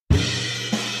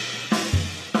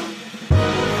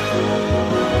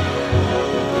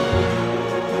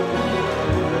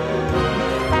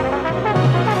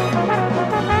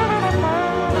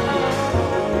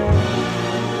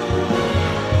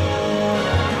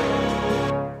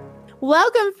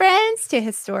Welcome, friends, to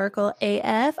Historical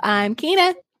AF. I'm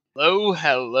Keena. Hello,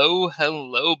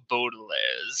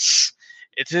 Baudelaires.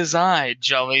 It is I,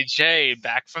 Jolly J,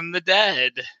 back from the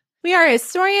dead. We are a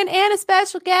historian and a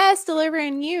special guest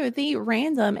delivering you the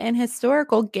random and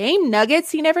historical game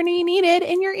nuggets you never knew you needed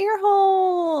in your ear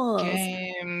holes.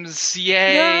 Games,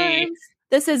 yay!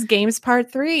 This is Games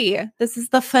Part 3. This is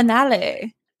the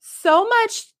finale. So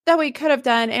much that we could have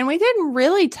done, and we didn't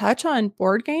really touch on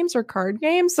board games or card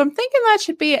games, so I'm thinking that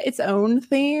should be its own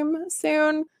theme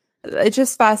soon. It's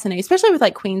just fascinating, especially with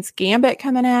like Queen's Gambit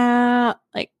coming out.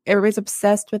 Like everybody's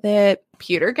obsessed with it.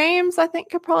 Computer games, I think,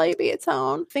 could probably be its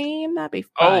own theme. That'd be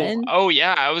fun. Oh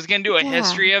yeah, I was gonna do a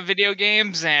history of video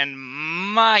games, and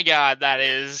my god, that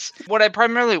is what I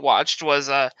primarily watched was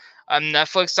a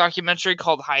Netflix documentary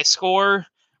called High Score,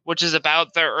 which is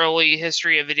about the early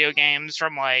history of video games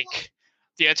from like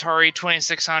the Atari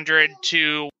 2600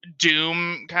 to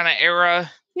Doom kind of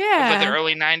era. Yeah, of the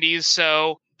early 90s.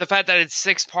 So the fact that it's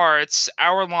 6 parts,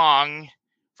 hour long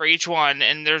for each one,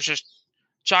 and there's just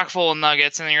chock full of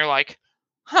nuggets, and then you're like,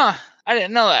 huh, I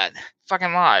didn't know that.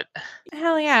 Fucking lot.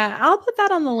 Hell yeah. I'll put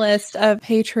that on the list of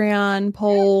Patreon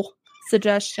poll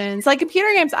suggestions. Like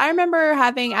computer games, I remember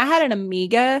I had an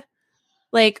Amiga.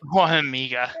 What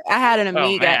Amiga? I had an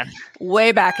Amiga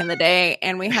way back in the day,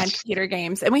 and we had computer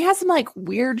games, and we had some like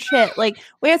weird shit. Like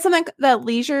we had something that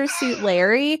Leisure Suit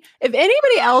Larry. If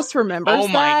anybody else remembers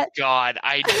that, my god,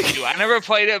 I do. I never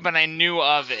played it, but I knew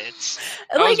of it.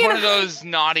 It was one of those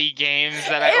naughty games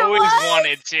that I always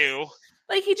wanted to.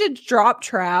 Like he just dropped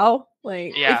trow.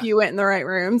 If you went in the right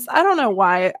rooms. I don't know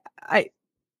why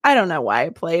I don't know why I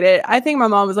played it. I think my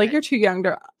mom was like, "You're too young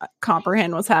to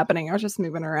comprehend what's happening." I was just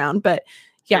moving around, but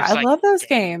yeah, I love those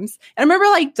games. And I remember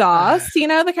like DOS, the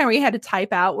kind where you had to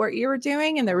type out what you were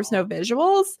doing and there was no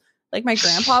visuals. Like my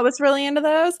grandpa was really into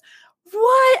those.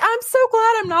 What? I'm so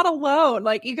glad I'm not alone.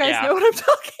 Like you guys know what I'm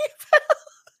talking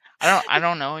about. I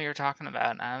don't know what you're talking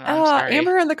about. I'm sorry.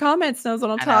 Amber in the comments knows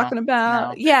what I'm talking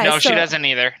about. No. Yeah, no, she doesn't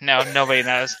either. No, nobody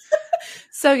knows.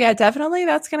 So yeah, definitely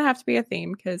that's gonna have to be a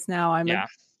theme because now I'm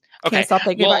can't stop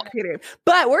thinking about computer games.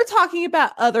 But we're talking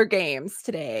about other games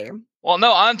today. Well,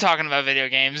 no, I'm talking about video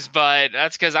games, but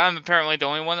that's because I'm apparently the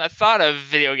only one that thought of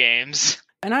video games.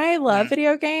 And I love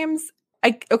video games.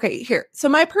 Here. So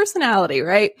my personality,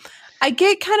 right? I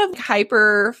get kind of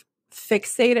hyper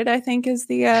fixated, I think is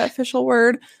the official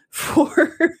word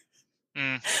for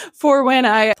when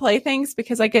I play things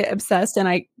because I get obsessed and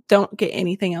I don't get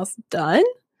anything else done.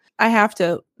 I have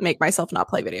to make myself not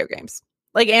play video games.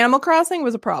 Like Animal Crossing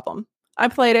was a problem. I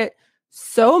played it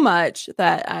so much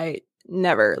that I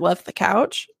never left the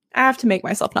couch. I have to make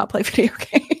myself not play video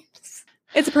games.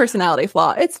 It's a personality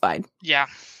flaw. It's fine. Yeah.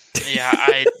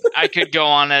 I could go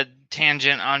on a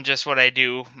tangent on just what I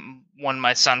do when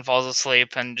my son falls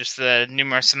asleep and just the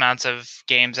numerous amounts of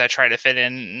games I try to fit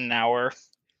in an hour.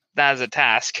 That is a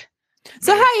task.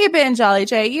 So how you been, Jolly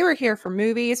J? You were here for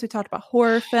movies. We talked about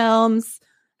horror films.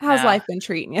 How's life been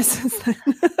treating you since then?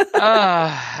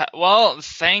 Well,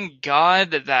 thank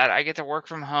God that I get to work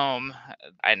from home.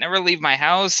 I never leave my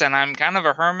house, and I'm kind of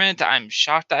a hermit. I'm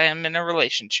shocked I am in a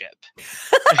relationship.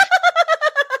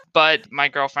 But my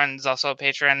girlfriend's also a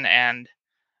patron, and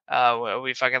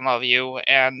we fucking love you.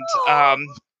 And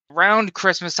around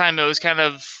Christmas time, it was kind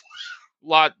of a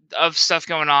lot of stuff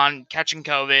going on, catching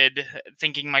COVID,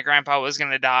 thinking my grandpa was going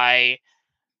to die.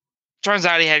 Turns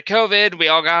out he had COVID. We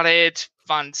all got it.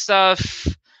 Fun stuff.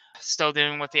 Still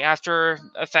dealing with the after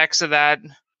effects of that.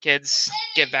 Kids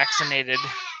get vaccinated.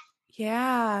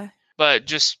 Yeah. But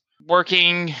just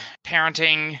working,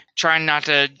 parenting, trying not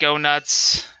to go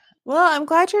nuts. Well, I'm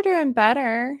glad you're doing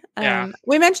better.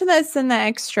 We mentioned this in the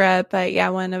extra, but yeah,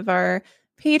 one of our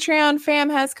Patreon fam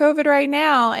has COVID right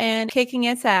now and kicking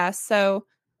its ass. So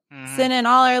sending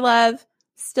all our love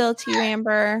still to you,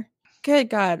 Amber.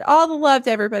 Good God. All the love to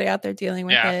everybody out there dealing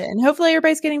with it. And hopefully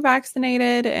everybody's getting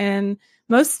vaccinated and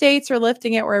most states are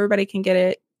lifting it where everybody can get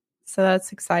it. So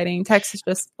that's exciting. Texas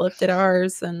just lifted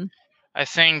ours. And I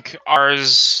think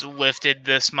ours lifted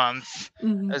this month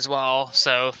as well.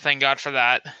 So thank God for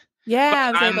that.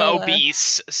 Yeah. I'm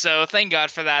obese. So thank God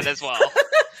for that as well.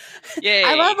 Yay.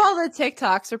 I love all the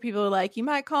TikToks where people are like, you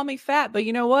might call me fat, but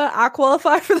you know what? I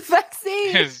qualify for the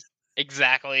vaccine.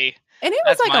 Exactly. And it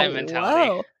was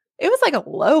low. It was like a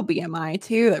low BMI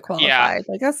too that qualified. Yeah.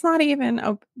 Like that's not even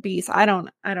obese. I don't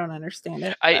understand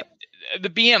it. The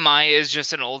BMI is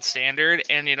just an old standard,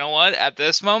 and you know what? At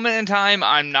this moment in time,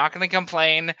 I'm not going to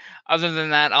complain. Other than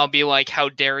that, I'll be like, "How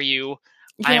dare you?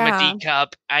 Yeah. I am a D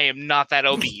cup. I am not that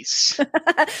obese."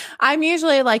 I'm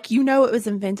usually like, it was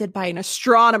invented by an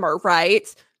astronomer, right?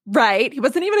 Right? He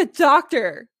wasn't even a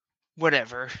doctor.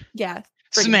 whatever. Yeah.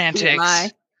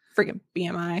 Semantics. Freaking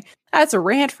BMI. That's a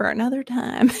rant for another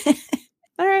time.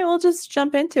 All right, we'll just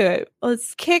jump into it.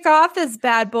 Let's kick off this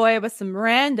bad boy with some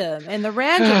random. And the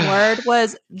random word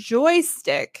was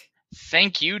joystick.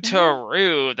 Thank you to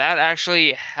Rue. That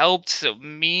actually helped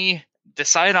me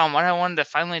decide on what I wanted to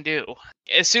finally do.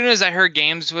 As soon as I heard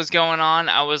games was going on,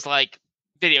 I was like,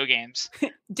 video games.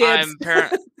 Dibs.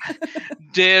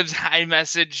 Dibs. I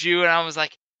messaged you and I was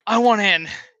like, I want in.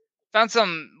 Found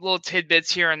some little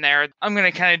tidbits here and there. I'm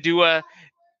going to kind of do a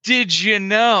did you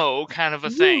know kind of a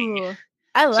thing. Ooh,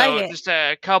 I like it. Just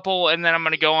a couple, and then I'm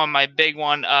going to go on my big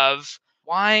one of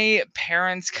why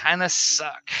parents kind of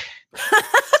suck.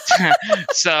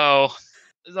 So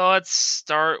let's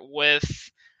start with,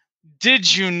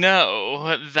 did you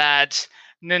know that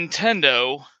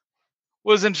Nintendo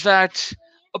was in fact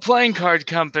a playing card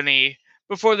company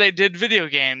before they did video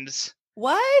games?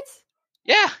 What?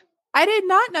 Yeah. I did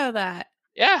not know that.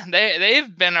 Yeah,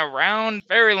 they've been around a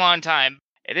very long time.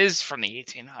 It is from the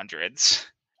 1800s.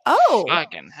 Oh.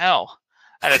 Fucking hell.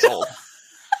 That is old.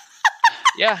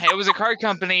 Yeah, it was a card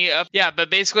company. But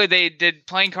basically they did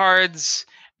playing cards,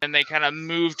 and they kind of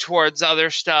moved towards other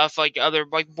stuff, like other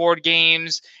board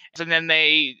games. And then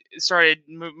they started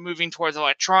moving towards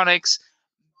electronics.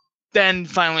 Then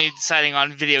finally deciding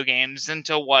on video games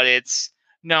until what it's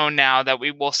known now that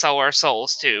we will sell our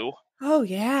souls to. Oh,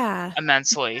 yeah.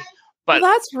 Immensely. But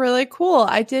well, that's really cool.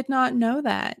 I did not know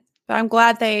that. But I'm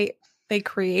glad they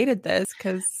created this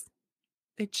because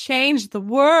it changed the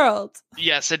world.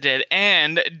 Yes, it did.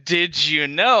 And did you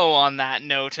know, on that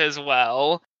note as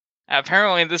well,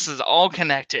 apparently this is all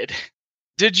connected.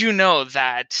 Did you know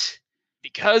that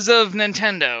because of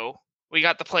Nintendo, we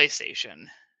got the PlayStation?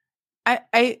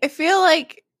 I feel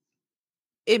like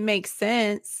it makes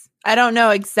sense. I don't know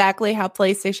exactly how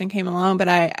PlayStation came along, but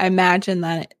I imagine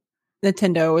that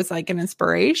Nintendo was like an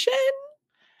inspiration.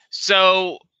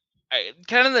 So,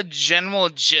 kind of the general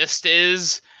gist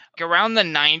is, around the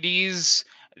 90s,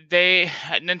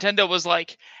 Nintendo was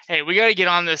like, hey, we got to get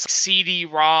on this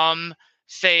CD-ROM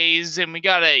phase, and we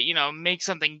got to, make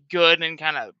something good and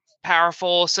kind of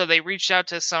powerful. So they reached out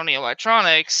to Sony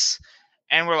Electronics,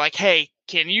 and were like, hey,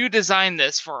 can you design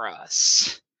this for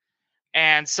us?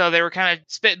 And so they were kind of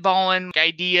spitballing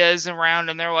ideas around,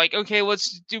 and they're like, okay,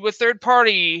 let's do a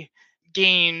third-party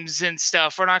games and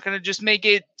stuff. We're not going to just make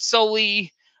it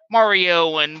solely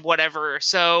Mario and whatever.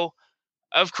 So,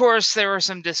 of course, there were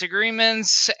some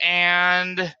disagreements,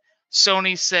 and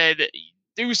Sony said,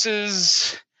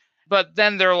 deuces. But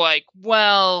then they're like,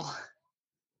 well,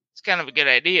 it's kind of a good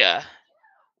idea.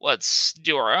 Let's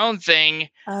do our own thing.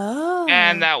 Oh.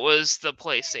 And that was the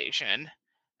PlayStation,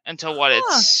 until what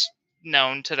it's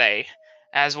known today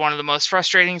as one of the most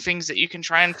frustrating things that you can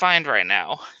try and find right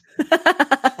now.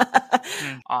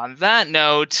 On that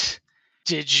note,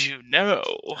 did you know?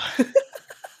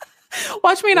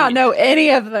 Watch me not know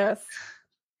any of this.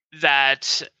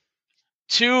 That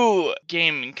two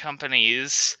gaming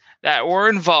companies that were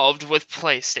involved with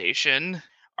PlayStation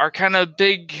are kind of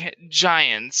big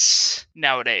giants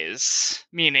nowadays,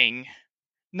 meaning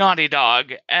Naughty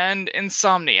Dog and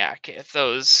Insomniac, if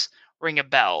those ring a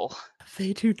bell.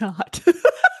 They do not.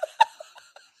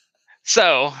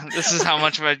 So, this is how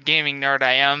much of a gaming nerd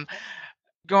I am.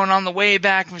 Going on the way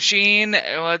back machine,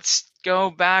 let's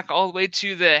go back all the way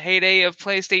to the heyday of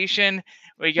PlayStation.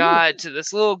 We got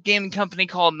this little gaming company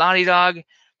called Naughty Dog,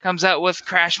 comes out with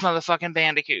Crash motherfucking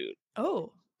Bandicoot.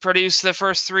 Oh. Produced the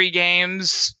first 3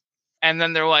 games, and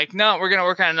then they're like, no, we're going to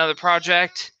work on another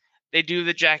project. They do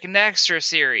the Jak and Daxter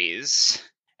series.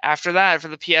 After that, for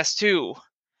the PS2.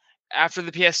 After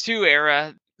the PS2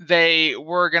 era, they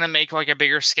were going to make like a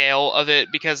bigger scale of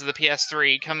it because of the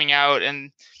PS3 coming out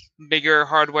and bigger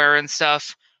hardware and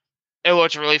stuff. It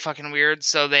looked really fucking weird,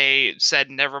 so they said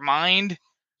never mind.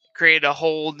 Created a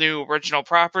whole new original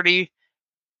property,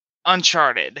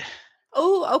 Uncharted.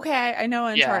 Oh, okay. I know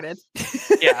Uncharted.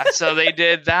 Yeah, so they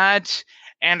did that.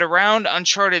 And around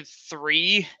Uncharted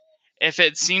 3, if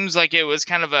it seems like it was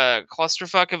kind of a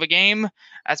clusterfuck of a game,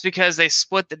 that's because they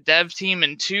split the dev team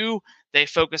in 2. They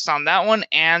focused on that one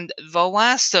and The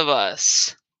Last of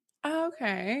Us.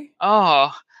 Okay.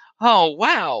 Oh,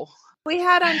 wow. We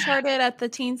had Uncharted at the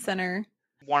Teen Center.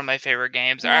 One of my favorite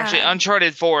games. Yeah. Actually,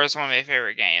 Uncharted 4 is one of my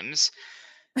favorite games.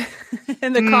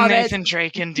 In the comments. Nathan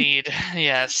Drake, indeed.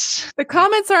 Yes. The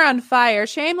comments are on fire.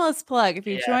 Shameless plug. If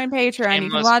you join Patreon, you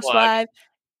can watch live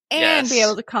and be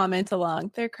able to comment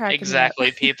along. They're cracking exactly,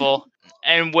 me up. people.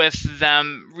 And with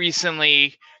them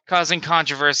recently causing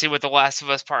controversy with The Last of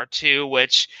Us Part 2,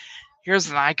 which, here's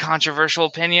my controversial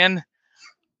opinion.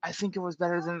 I think it was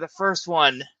better than the first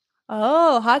one.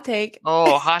 Oh, hot take.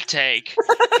 Oh, hot take.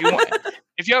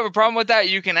 If you have a problem with that,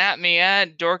 you can at me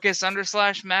at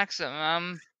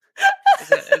Dorcas_Maximum.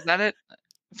 Is that it?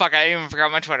 Fuck, I even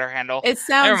forgot my Twitter handle. It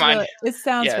Never sounds mind. it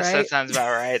sounds Yes, right. that sounds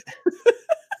about right.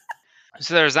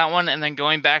 So there's that one, and then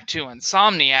going back to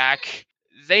Insomniac,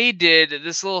 they did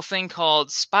this little thing called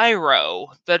Spyro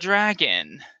the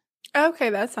Dragon. Okay,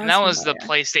 that sounds And that was the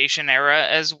familiar. PlayStation era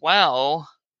as well.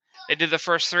 They did the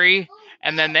first 3,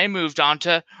 and then they moved on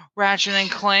to Ratchet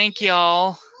and Clank,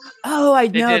 y'all. Oh, I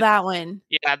know that one.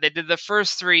 Yeah, they did the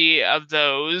first 3 of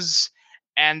those,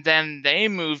 and then they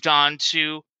moved on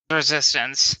to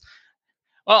Resistance.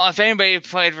 Well, if anybody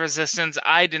played Resistance,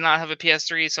 I did not have a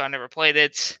PS3, so I never played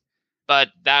it. But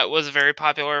that was a very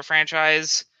popular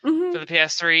franchise for the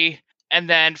PS3. And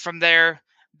then from there,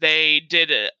 they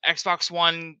did an Xbox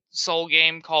One Soul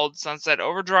game called Sunset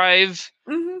Overdrive.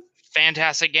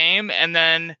 Fantastic game. And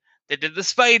then they did the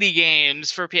Spidey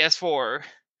games for PS4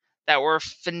 that were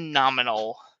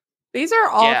phenomenal. These are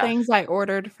all things I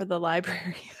ordered for the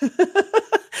library.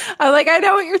 I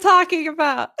know what you're talking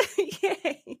about.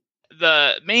 Yay.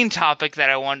 The main topic that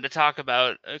I wanted to talk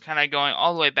about, kind of going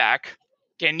all the way back,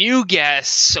 can you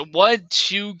guess what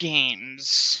 2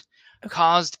 games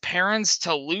caused parents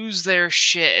to lose their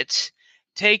shit,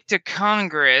 take to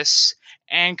Congress,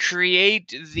 and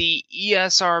create the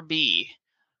ESRB,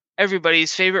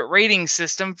 everybody's favorite rating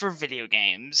system for video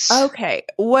games? Okay,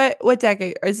 what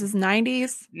decade? Is this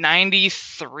 90s?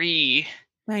 93.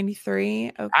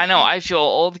 93? Okay. I know, I feel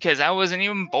old because I wasn't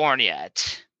even born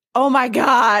yet. Oh my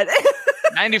god.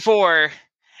 94.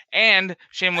 And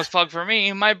shameless plug for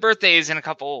me, my birthday is in a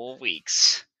couple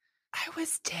weeks. I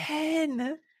was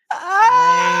 10.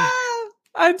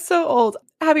 I'm so old.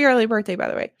 Happy early birthday, by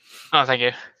the way. Oh, thank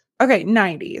you. Okay,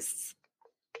 90s.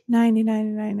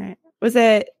 90. Was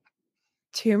it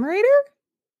Tomb Raider?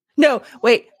 No,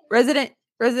 wait. Resident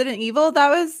Evil? That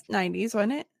was 90s,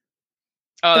 wasn't it?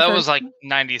 Oh, that was like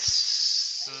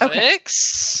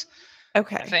 96? Okay.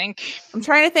 I think. I'm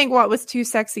trying to think what was too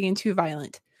sexy and too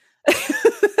violent.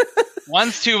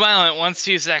 One's too violent, one's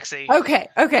too sexy. Okay,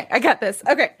 I got this.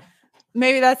 Okay.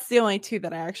 Maybe that's the only 2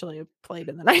 that I actually played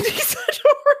in the 90s. I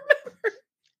don't remember.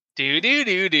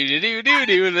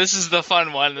 Do. This is the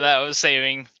fun one that I was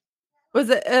saving. Was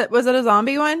it a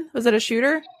zombie one? Was it a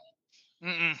shooter?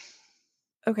 Mm-mm.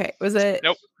 Okay, was it?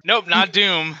 Nope, not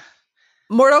Doom.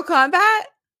 Mortal Kombat?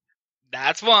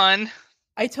 That's one.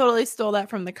 I totally stole that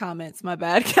from the comments. My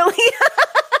bad, Kelly.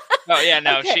 Oh yeah,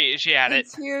 no, okay. she had it.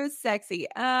 Too sexy.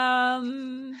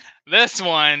 This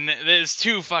one is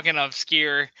too fucking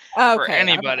obscure for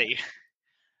anybody. Okay.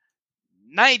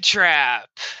 Night Trap.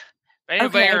 If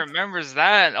anybody remembers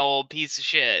that old piece of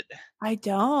shit. I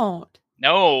don't.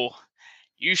 No,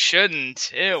 you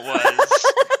shouldn't. It was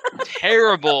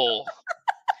terrible.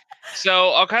 So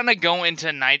I'll kind of go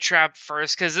into Night Trap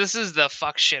first, because this is the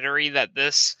fuck shittery that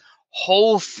this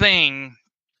whole thing,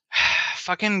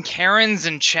 fucking Karens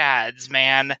and Chads,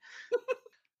 man.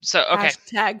 So, okay.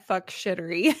 Hashtag fuck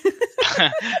shittery.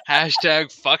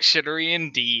 Hashtag fuck shittery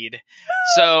indeed.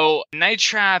 So Night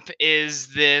Trap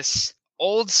is this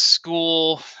old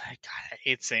school, God, I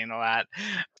hate saying all that.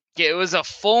 It was a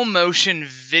full motion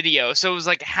video. So it was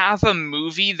like half a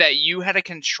movie that you had to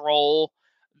control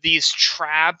these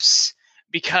traps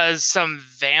because some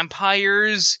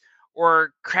vampires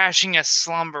were crashing a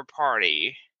slumber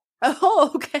party.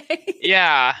 Oh, okay.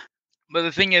 Yeah. But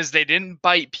the thing is, they didn't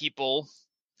bite people.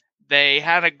 They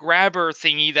had a grabber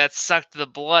thingy that sucked the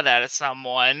blood out of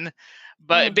someone.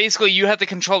 But basically, you had to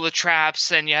control the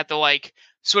traps, and you had to, like,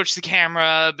 switch the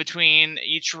camera between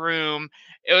each room.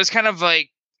 It was kind of like,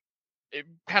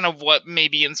 what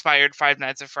maybe inspired Five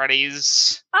Nights at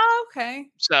Freddy's. Oh, okay.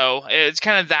 So it's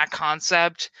kind of that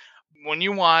concept. When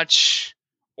you watch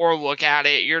or look at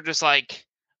it, you're just like,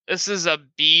 this is a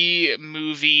B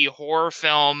movie horror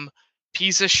film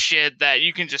piece of shit that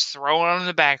you can just throw on in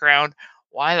the background.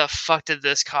 Why the fuck did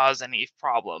this cause any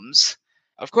problems?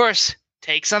 Of course,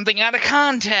 take something out of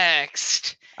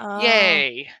context.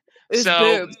 Yay. It was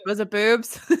boobs. Was it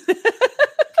boobs?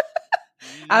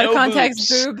 Out of context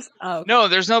boobs. Oh, okay. No,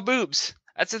 there's no boobs.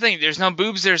 That's the thing. There's no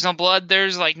boobs. There's no blood.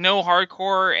 There's like no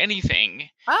hardcore or anything.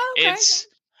 Oh, okay. It's,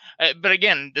 but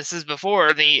again, this is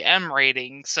before the M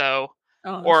rating, so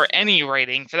or any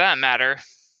rating for that matter.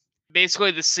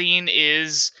 Basically, the scene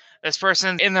is this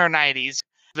person in their 90s.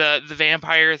 The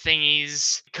vampire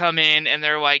thingies come in and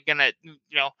they're like gonna,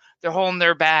 they're holding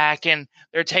their back and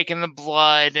they're taking the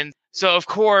blood, and so of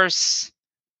course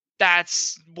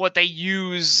that's what they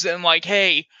use, and like,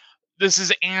 hey, this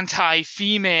is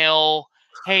anti-female,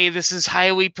 hey, this is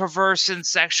highly perverse and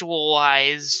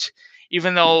sexualized,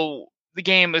 even though the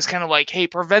game is kind of like, hey,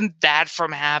 prevent that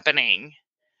from happening.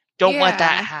 Don't let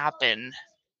that happen.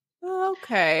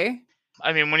 Okay.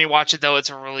 I mean, when you watch it, though, it's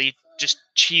a really just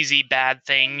cheesy, bad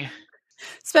thing.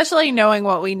 Especially knowing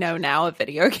what we know now of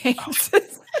video games. Oh.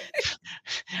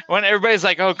 When everybody's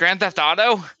like, oh, Grand Theft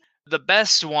Auto? The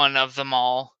best one of them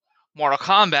all, Mortal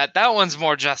Kombat, that one's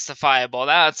more justifiable.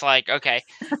 That's like, okay,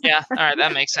 yeah, all right,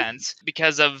 that makes sense.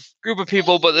 Because of group of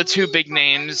people, but the two big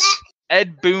names,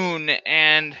 Ed Boon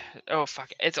and, oh,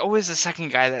 fuck, it's always the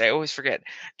second guy that I always forget,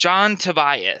 John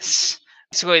Tobias.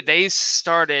 Basically, they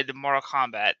started Mortal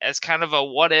Kombat as kind of a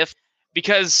what if,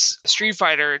 because Street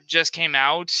Fighter just came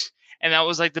out, and that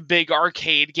was like the big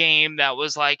arcade game that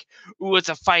was like, ooh, it's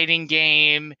a fighting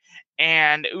game,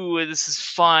 and ooh, this is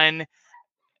fun.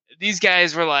 These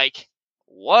guys were like,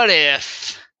 what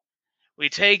if we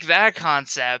take that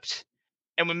concept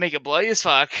and we make it bloody as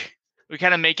fuck? We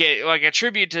kind of make it like a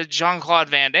tribute to Jean-Claude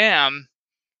Van Damme,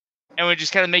 and we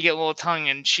just kind of make it a little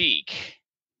tongue-in-cheek.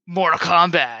 Mortal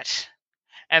Kombat.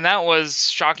 And that was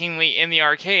shockingly in the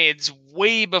arcades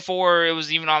way before it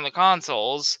was even on the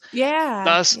consoles. Yeah.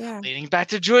 Thus, leading back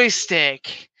to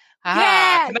joystick.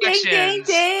 Connections. Ding, ding,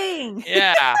 ding.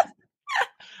 Yeah.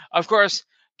 Of course,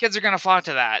 kids are going to flock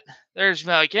to that. They're just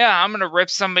like, yeah, I'm going to rip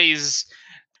somebody's...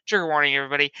 Trigger warning,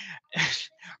 everybody.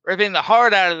 Ripping the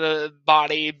heart out of the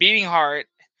body, beating heart,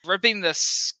 ripping the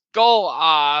skull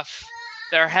off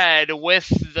their head with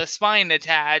the spine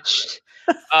attached,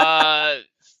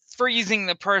 freezing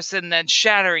the person, then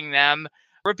shattering them,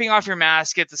 ripping off your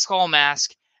mask, get the skull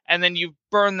mask, and then you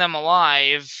burn them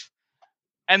alive.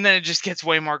 And then it just gets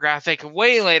way more graphic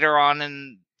way later on,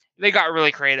 and they got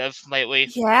really creative lately.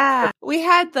 Yeah. We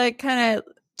had the kind of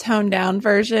toned down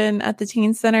version at the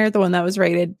teen center, the one that was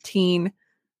rated teen,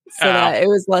 so that it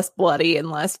was less bloody and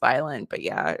less violent. But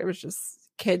yeah, it was just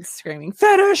kids screaming,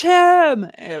 finish him!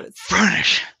 It was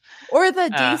finish. Or the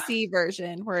DC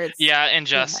version where it's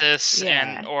Injustice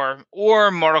and or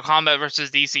Mortal Kombat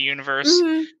versus DC Universe.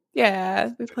 Mm-hmm.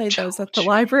 Yeah, we played those at the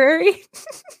library.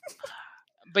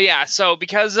 But yeah, so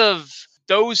because of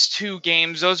those two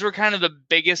games, those were kind of the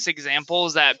biggest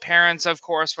examples that parents, of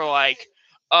course, were like,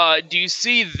 do you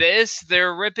see this?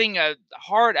 They're ripping a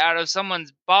heart out of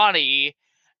someone's body,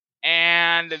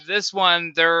 and this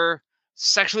one, they're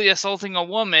sexually assaulting a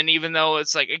woman, even though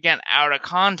it's like, again, out of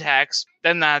context.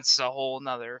 Then that's a whole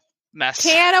nother mess.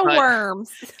 Can of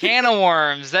worms. Can of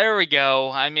worms. There we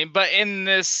go. I mean, but in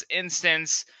this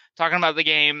instance, talking about the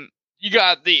game, you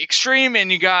got the extreme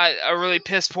and you got a really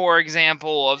piss poor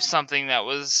example of something that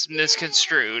was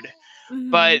misconstrued.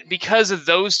 Mm-hmm. But because of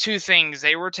those two things,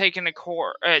 they were taken to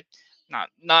court,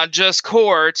 not just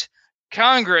court,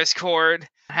 Congress court,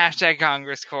 hashtag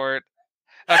Congress court.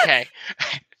 Okay.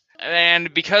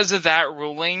 And because of that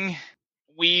ruling,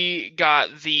 we got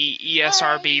the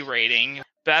ESRB rating.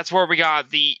 That's where we got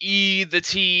the E, the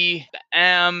T, the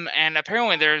M, and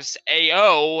apparently there's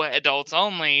AO, adults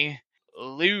only,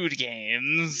 lewd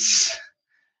games,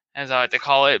 as I like to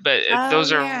call it. But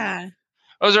those are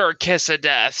a kiss of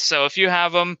death. So if you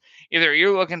have them, either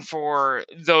you're looking for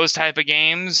those type of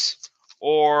games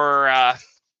or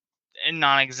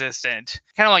non-existent.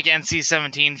 Kind of like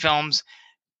NC-17 films.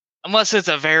 Unless it's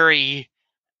a very,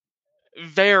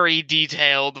 very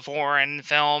detailed foreign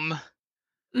film,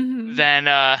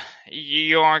 then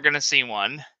you aren't going to see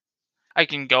one. I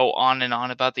can go on and on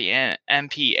about the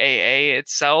MPAA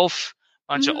itself.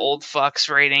 Bunch of old fucks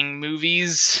rating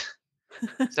movies.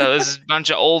 So this is a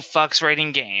bunch of old fucks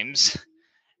rating games.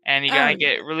 And you gotta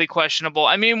get really questionable.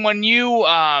 I mean, when you,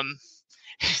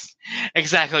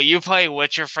 exactly, you play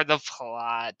Witcher for the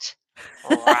plot.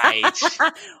 Right.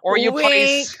 Or you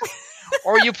play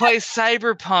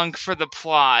Cyberpunk for the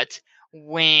plot.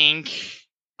 Wink.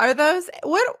 Are those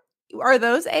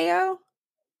AO?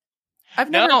 I've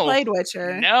never played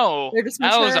Witcher. No. They're just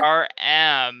mature? Those are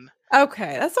M.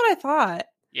 Okay, that's what I thought.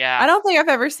 Yeah. I don't think I've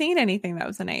ever seen anything that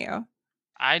was an AO.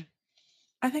 I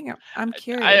think I'm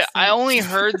curious. I only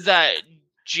heard that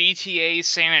GTA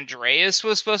San Andreas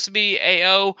was supposed to be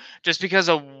AO just because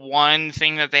of one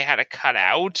thing that they had to cut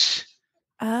out.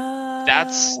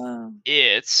 That's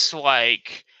it's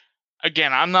like,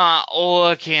 again, I'm not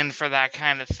looking for that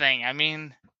kind of thing. I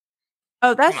mean,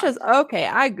 that's just okay.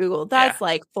 I googled. That's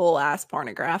like full ass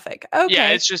pornographic. Okay, yeah,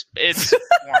 it's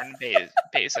porn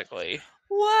basically.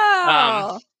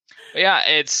 Wow. Yeah,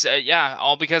 it's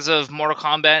all because of Mortal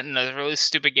Kombat and a really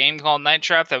stupid game called Night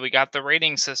Trap that we got the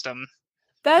rating system.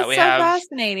 That's so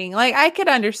fascinating. Like I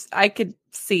could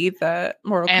see the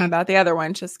Mortal Kombat. The other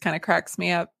one just kind of cracks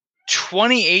me up.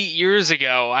 28 years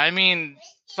ago. I mean,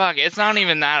 fuck, it's not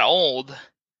even that old.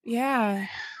 Yeah.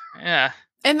 Yeah.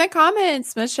 In the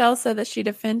comments, Michelle said that she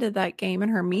defended that game in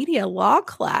her media law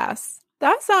class.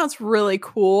 That sounds really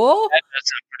cool. That does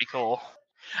sound pretty cool.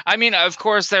 I mean, of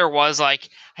course, there was like,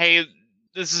 hey,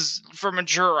 this is for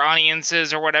mature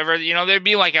audiences or whatever. You know, there'd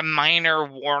be like a minor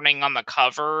warning on the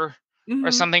cover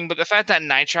or something. But the fact that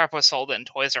Night Trap was sold in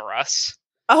Toys R Us.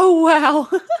 Oh, wow.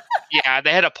 Yeah,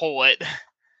 they had to pull it.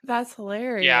 That's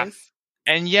hilarious. Yeah.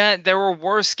 And yet there were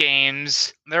worse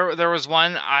games. There was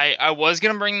one, I was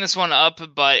going to bring this one up,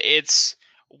 but it's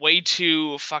way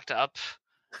too fucked up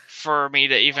for me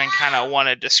to even kind of want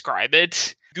to describe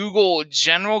it. Google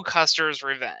General Custer's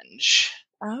Revenge.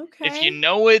 Okay. If you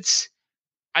know it,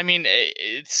 I mean,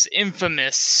 it's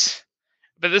infamous.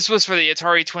 But this was for the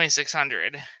Atari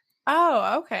 2600.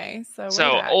 Oh, okay. So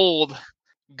old.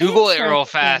 Google it real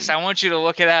fast. I want you to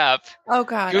look it up. Oh,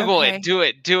 God. Google it. Do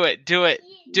it. Do it. Do it.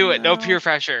 Do it. No peer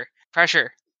pressure.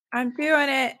 Pressure. I'm doing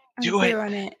it.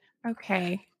 Doing it.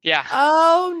 Okay. Yeah.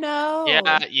 Oh, no.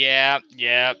 Yeah.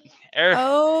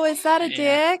 Oh, is that a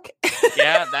dick?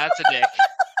 Yeah, that's a dick.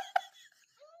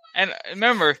 And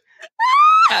remember,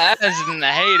 that was in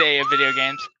the heyday of video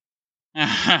games.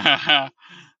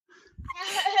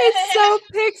 It's so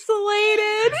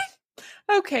pixelated.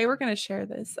 Okay, we're going to share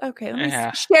this. Okay, let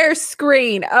me share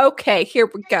screen. Okay, here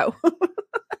we go.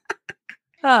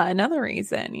 Another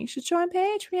reason you should join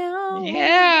Patreon.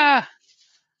 Yeah.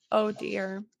 Oh,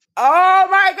 dear. Oh,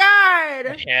 my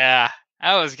God. Yeah,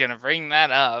 I was going to bring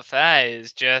that up. That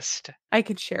is just... I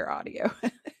could share audio.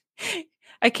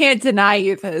 I can't deny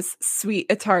you this sweet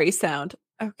Atari sound.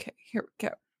 Okay, here we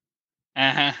go.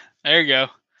 There you go.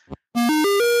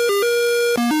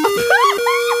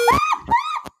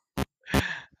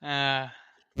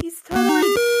 He's totally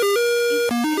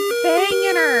he's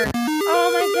banging her.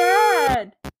 Oh my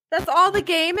God. That's all the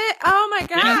game is? Oh my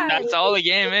God. Yeah, that's all the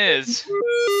game is.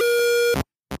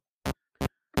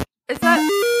 Is that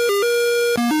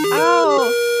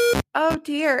Oh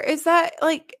dear. Is that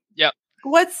like Yep.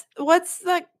 What's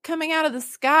that coming out of the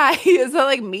sky? Is that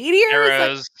like meteors?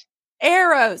 Arrows. Like,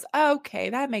 arrows. Okay,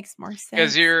 that makes more sense.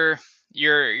 Because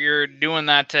you're doing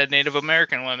that to Native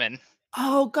American women.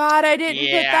 Oh God, I didn't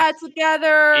put that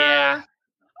together. Yeah.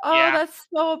 Oh, that's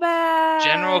so bad.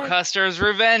 General Custer's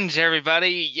Revenge,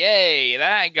 everybody. Yay,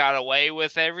 that got away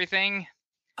with everything.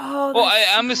 Oh, well,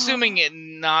 I'm assuming it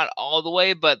not all the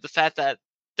way, but the fact that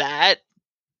that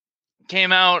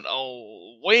came out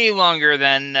way longer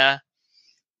than,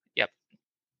 yep.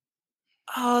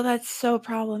 Oh, that's so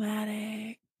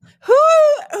problematic.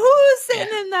 Who's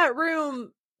sitting in that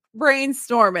room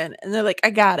brainstorming, and they're like,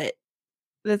 I got it.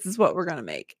 This is what we're going to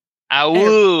make. I'll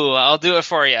do it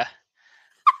for you.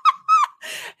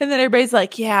 And then everybody's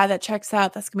like, yeah, that checks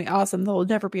out. That's going to be awesome. There'll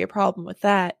never be a problem with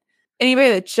that.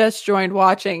 Anybody that just joined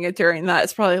watching it during that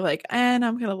is probably like, and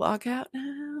I'm going to log out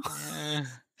now.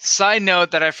 Side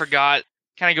note that I forgot,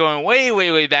 kind of going way,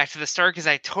 way, way back to the start, because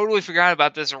I totally forgot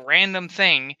about this random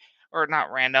thing, or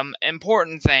not random,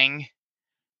 important thing.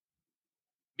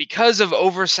 Because of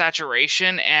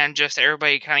oversaturation and just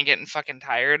everybody kind of getting fucking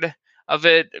tired of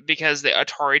it, because the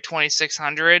Atari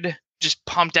 2600 just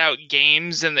pumped out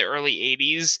games in the early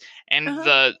 80s, and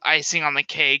the icing on the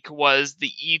cake was the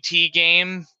E.T.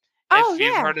 game. If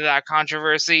you've heard of that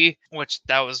controversy, which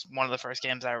that was one of the first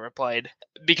games I ever played.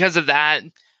 Because of that,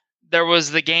 there was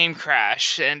the game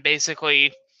crash, and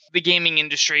basically the gaming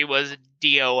industry was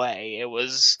DOA. It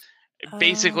was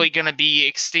basically going to be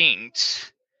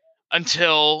extinct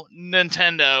until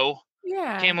Nintendo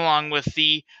came along with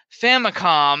the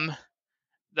Famicom,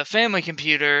 the family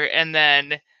computer, and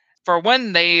then for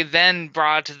when they then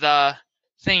brought the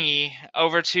thingy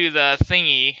over to the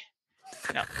thingy,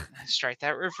 no, strike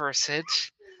that, reverse it.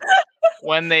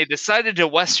 When they decided to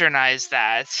westernize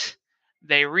that,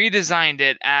 they redesigned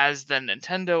it as the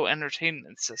Nintendo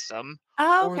Entertainment System,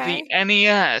 or the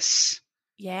NES.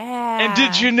 Yeah. And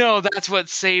did you know that's what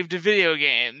saved video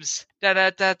games? Da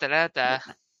da da da da da.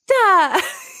 Da.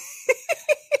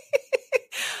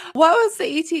 What was the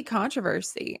ET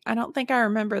controversy? I don't think I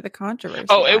remember the controversy.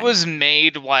 Oh, it was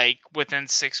made like within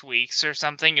 6 weeks or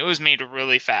something. It was made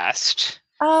really fast.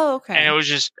 Oh, okay. And it was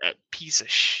just a piece of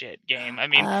shit game. I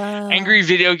mean, Angry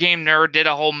Video Game Nerd did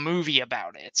a whole movie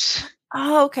about it.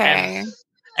 Oh, okay.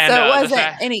 And so it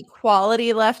wasn't any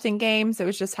quality left in games. It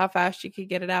was just how fast you could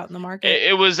get it out in the market.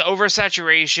 It was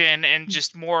oversaturation and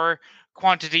just more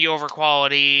quantity over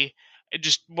quality.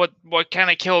 Just what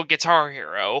kind of killed Guitar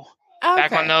Hero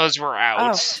back when those were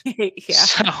out. Oh, yeah.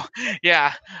 So,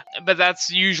 yeah. But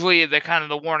that's usually the kind of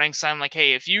the warning sign. Like,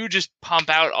 hey, if you just pump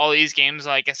out all these games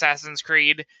like Assassin's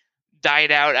Creed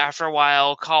died out after a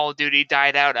while, Call of Duty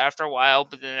died out after a while,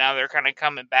 but then now they're kind of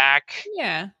coming back.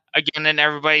 Yeah. again, and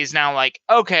everybody's now like,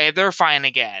 okay, they're fine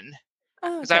again.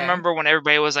 Because I Okay. remember when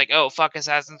everybody was like, oh, fuck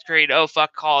Assassin's Creed, oh,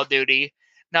 fuck Call of Duty.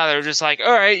 Now they're just like,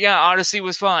 all right, yeah, Odyssey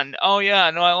was fun. Oh, yeah,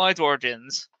 no, I liked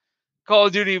Origins. Call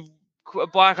of Duty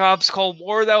Black Ops Cold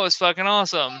War, that was fucking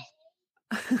awesome.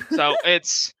 So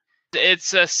it's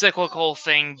a cyclical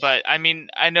thing, but I mean,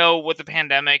 I know with the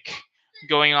pandemic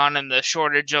going on and the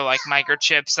shortage of like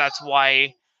microchips, that's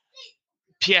why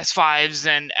PS5s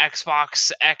and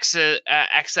Xbox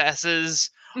XSs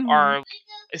are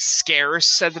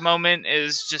scarce at the moment.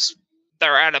 Is just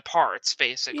they're out of parts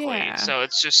basically, Yeah. so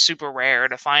it's just super rare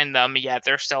to find them. Yet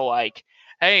they're still like,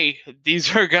 hey,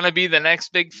 these are gonna be the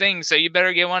next big thing, so you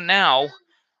better get one now.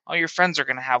 All your friends are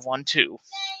gonna have one too.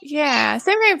 Yeah.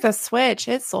 Same thing with the Switch.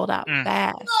 It sold out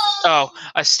fast. Oh,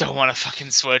 I still want a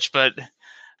fucking Switch, but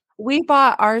We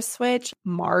bought our Switch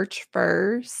March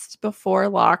 1st before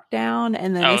lockdown.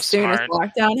 And then as soon as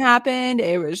lockdown happened,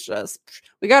 it was just,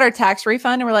 we got our tax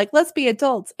refund and we're like, let's be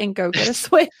adults and go get a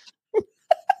Switch.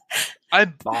 I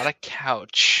bought a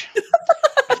couch.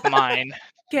 Mine.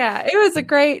 Yeah, it was a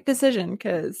great decision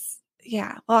because,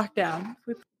 yeah, lockdown.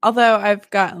 Although I've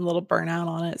gotten a little burnout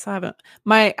on it, so I haven't.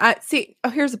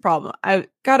 Here's the problem. I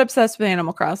got obsessed with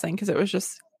Animal Crossing because it was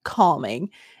just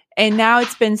calming. And now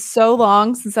it's been so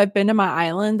long since I've been to my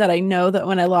island that I know that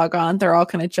when I log on, they're all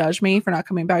going to judge me for not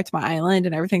coming back to my island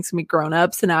and everything's going to be grown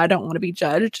up. So now I don't want to be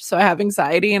judged. So I have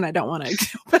anxiety and I don't want to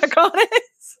go back on it.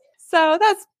 So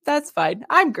that's fine.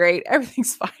 I'm great.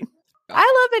 Everything's fine.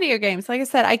 I love video games. Like I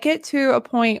said, I get to a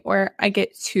point where I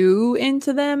get too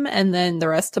into them and then the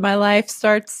rest of my life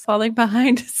starts falling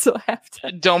behind. So I have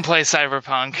to. Don't play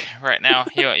Cyberpunk right now.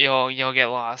 You'll get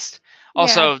lost.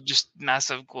 Also, just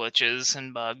massive glitches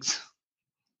and bugs.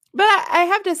 But I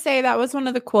have to say that was one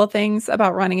of the cool things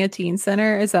about running a teen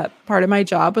center is that part of my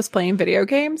job was playing video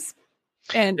games.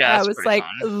 And that was like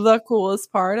fun. The coolest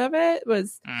part of it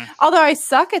was, although I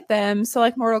suck at them, so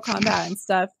like Mortal Kombat and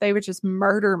stuff, they would just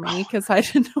murder me because I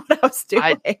didn't know what I was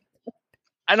doing.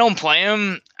 I don't play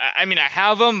them. I mean, I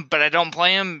have them, but I don't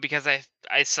play them because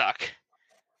I suck.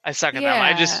 I suck at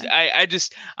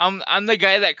them. I'm the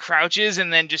guy that crouches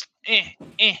and then just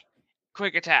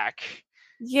quick attack.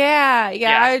 Yeah.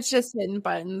 I was just hitting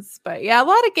buttons, but yeah, a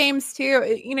lot of games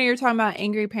too. You know, you're talking about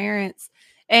angry parents,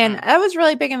 and that was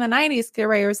really big in the 90s.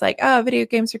 Where it was like, oh, video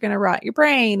games are going to rot your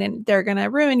brain and they're going to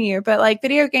ruin you. But like,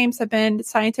 video games have been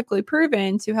scientifically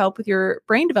proven to help with your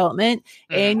brain development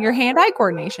and your hand-eye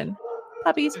coordination.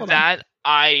 Puppies.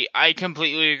 I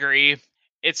completely agree.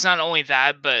 It's not only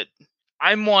that, but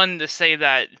I'm one to say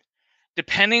that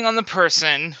depending on the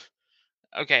person,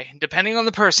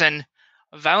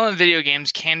 violent video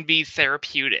games can be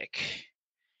therapeutic.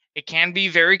 It can be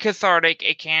very cathartic.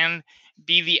 It can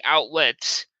be the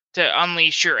outlet to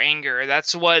unleash your anger.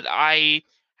 That's what I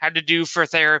had to do for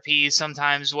therapy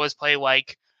sometimes, was play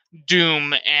like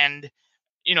Doom and,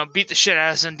 beat the shit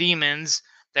out of some demons.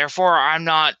 Therefore, I'm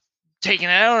not taking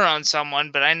it out on someone,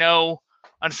 but I know,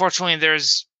 unfortunately,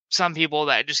 there's some people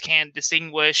that just can't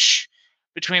distinguish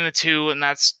between the two, and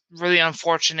that's really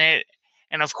unfortunate.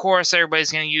 And of course,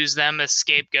 everybody's going to use them as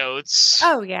scapegoats.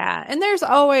 Oh, yeah. And there's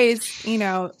always,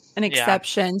 an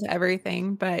exception to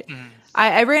everything. But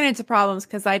I ran into problems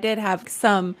because I did have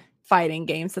some fighting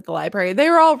games at the library. They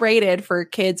were all rated for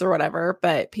kids or whatever,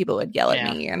 but people would yell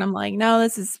at me. And I'm like, no,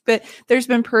 but there's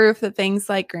been proof that things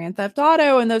like Grand Theft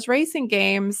Auto and those racing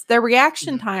games, their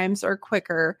reaction times are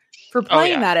quicker for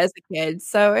playing that as a kid.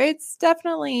 So it's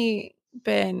definitely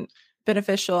been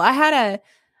beneficial. I had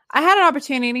an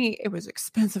opportunity. It was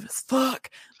expensive as fuck,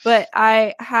 but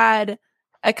I had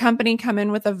a company come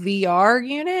in with a VR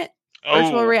unit,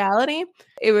 virtual reality.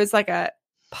 It was like a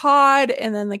pod,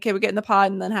 and then the kid would get in the pod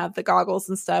and then have the goggles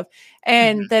and stuff.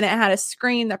 And then it had a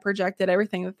screen that projected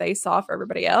everything that they saw for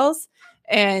everybody else.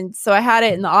 And so I had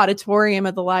it in the auditorium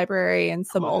of the library, and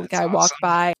some old guy walked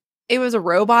by. It was a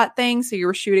robot thing, so you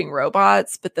were shooting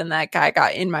robots, but then that guy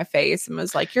got in my face and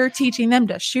was like, you're teaching them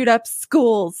to shoot up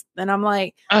schools. And I'm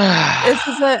like, this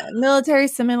is a military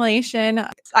simulation.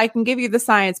 I can give you the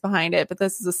science behind it, but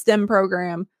this is a STEM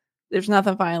program. There's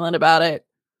nothing violent about it.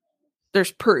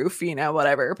 There's proof,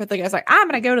 whatever. But the guy's like, I'm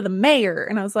going to go to the mayor.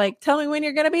 And I was like, tell me when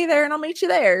you're going to be there and I'll meet you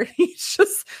there. He's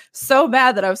just so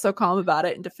mad that I was so calm about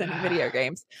it and defending video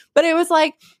games. But it was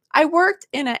like, I worked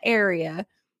in an area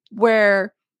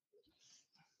where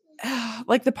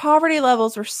like the poverty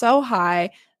levels were so high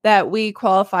that we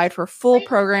qualified for full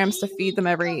programs to feed them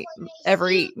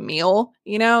every meal,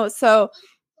 so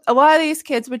a lot of these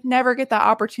kids would never get that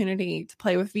opportunity to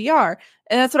play with VR.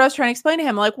 And that's what I was trying to explain to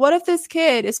him. Like, what if this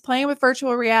kid is playing with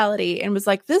virtual reality and was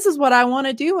like, this is what I want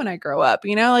to do when I grow up?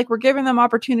 You know, like we're giving them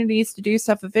opportunities to do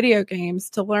stuff with video games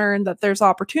to learn that there's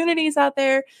opportunities out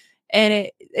there. And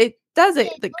it does it,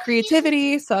 the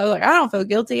creativity. So like, I don't feel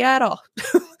guilty at all.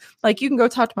 Like you can go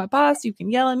talk to my boss, you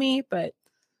can yell at me, but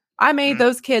I made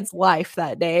those kids' life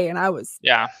that day and I was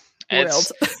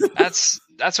thrilled.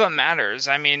 That's what matters.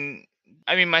 I mean,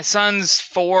 my son's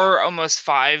 4, almost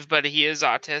 5, but he is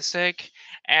autistic.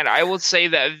 And I will say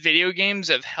that video games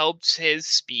have helped his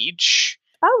speech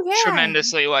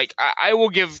tremendously. Like, I will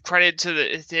give credit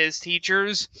to his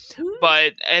teachers,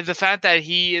 but the fact that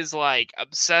he is, like,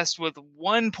 obsessed with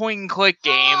one point-and-click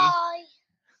game.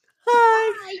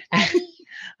 Hi.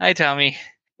 Hi, Tommy.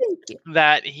 Thank you.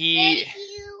 That he... Thank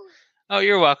you. Oh,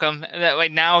 you're welcome. That,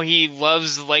 like, now he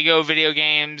loves Lego video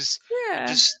games. Yeah.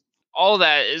 Just all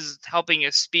that is helping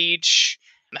his speech,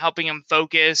 helping him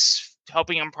focus,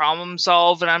 helping him problem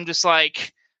solve. And I'm just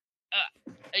like,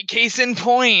 case in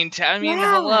point. I mean,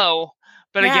 hello.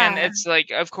 But again, it's like,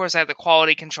 of course, I have to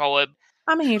quality control it.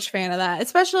 I'm a huge fan of that,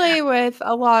 especially with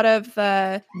a lot of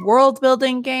the world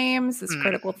building games, this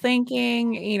critical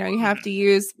thinking. You know, you have to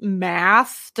use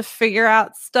math to figure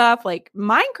out stuff. Like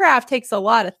Minecraft takes a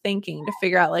lot of thinking to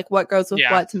figure out like what goes with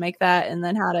what to make that and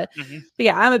then how to. But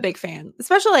yeah, I'm a big fan,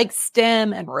 especially like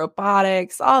STEM and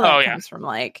robotics. All that comes from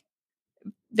like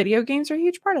video games are a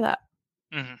huge part of that.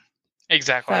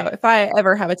 Exactly. So if I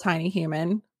ever have a tiny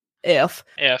human, if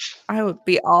I would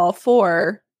be all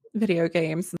for video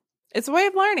games. It's a way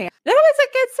of learning. That was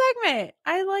a good segment.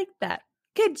 I like that.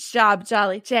 Good job,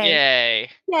 Jolly J.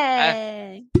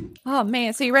 Yay. Oh,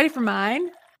 man. So you ready for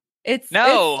mine?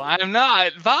 I'm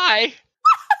not. Bye.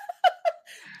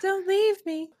 Don't leave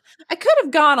me. I could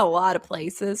have gone a lot of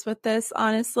places with this,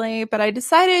 honestly, but I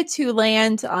decided to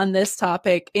land on this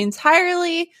topic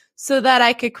entirely so that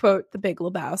I could quote The Big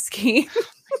Lebowski,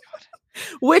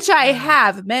 which I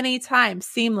have many times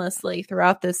seamlessly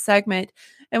throughout this segment.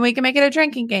 And we can make it a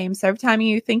drinking game. So every time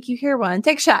you think you hear one,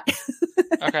 take a shot.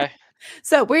 Okay.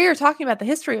 So we are talking about the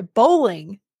history of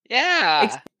bowling.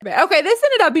 Yeah. Okay, this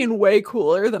ended up being way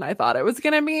cooler than I thought it was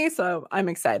going to be. So I'm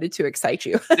excited to excite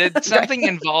you. Did something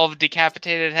involve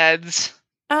decapitated heads?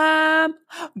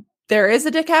 There is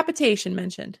a decapitation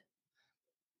mentioned.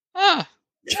 Oh,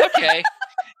 okay.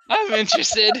 I'm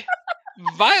interested.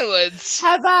 Violence.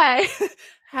 Have I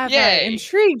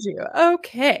intrigued you?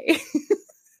 Okay.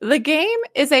 The game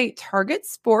is a target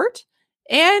sport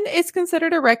and it's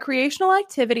considered a recreational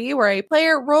activity where a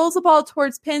player rolls a ball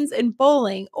towards pins in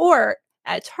bowling or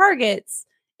at targets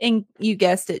in, you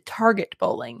guessed it, target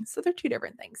bowling. So they're two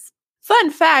different things. Fun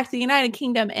fact, the United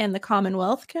Kingdom and the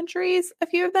Commonwealth countries, a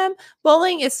few of them,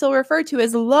 bowling is still referred to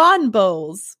as lawn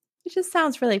bowls. It just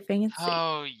sounds really fancy.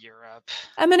 Oh, Europe.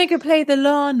 I'm going to go play the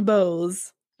lawn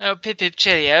bowls. Oh, pip pip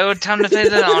cheerio. Time to play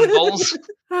the lawn bowls.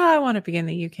 I want to be in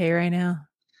the UK right now.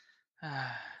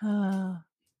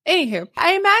 Anywho,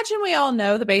 I imagine we all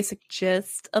know the basic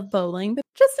gist of bowling, but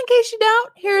just in case you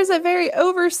don't, here's a very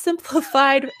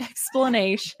oversimplified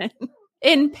explanation.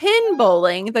 In pin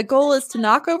bowling, the goal is to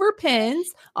knock over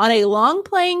pins on a long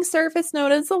playing surface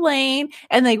known as a lane,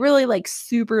 and they really like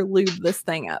super lube this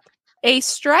thing up. A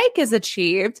strike is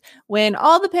achieved when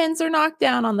all the pins are knocked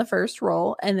down on the first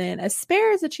roll, and then a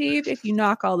spare is achieved if you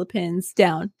knock all the pins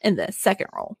down in the second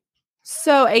roll.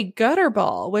 So a gutter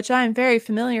ball, which I'm very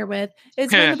familiar with,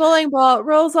 is when the bowling ball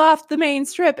rolls off the main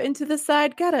strip into the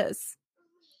side gutters.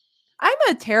 I'm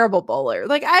a terrible bowler.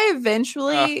 Like I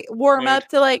eventually warm up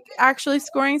to like actually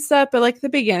scoring stuff, but like the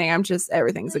beginning,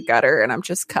 everything's a gutter and I'm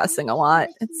just cussing a lot.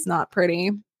 It's not pretty.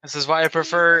 This is why I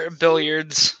prefer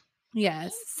billiards.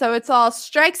 Yes. So it's all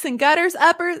strikes and gutters,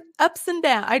 ups and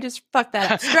down. I just fucked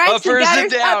that up. Strikes uppers and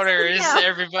gutters, and downers,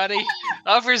 everybody.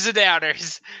 Uppers and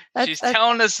downers. She's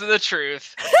telling us the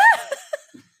truth.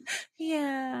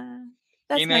 Yeah.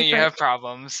 You know you have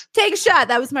problems. Take a shot.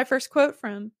 That was my first quote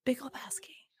from Big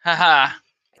Lebowski. Haha.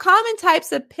 Common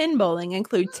types of pin bowling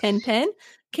include 10 pin,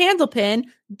 candle pin,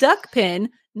 duck pin,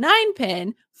 9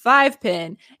 pin, 5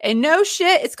 pin, and no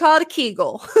shit, it's called a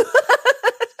Kegel.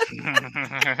 Is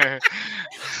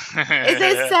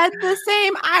it said the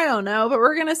same? I don't know, but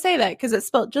we're going to say that because it's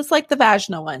spelled just like the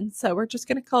vaginal one. So we're just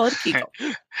going to call it a Kegel.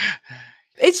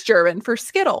 It's German for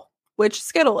Skittle, which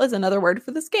Skittle is another word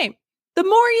for this game. The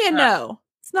more you know.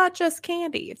 It's not just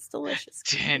candy. It's delicious.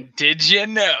 Did you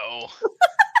know?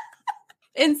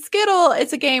 In Skittle,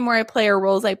 it's a game where a player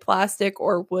rolls a plastic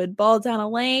or wood ball down a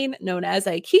lane known as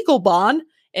a Kegelbahn,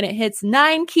 and it hits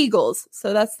 9 Kegels.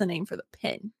 So that's the name for the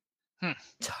pin.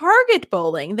 Target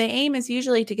bowling, the aim is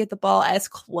usually to get the ball as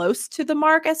close to the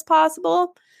mark as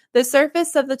possible. The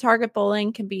surface of the target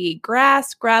bowling can be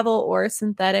grass, gravel, or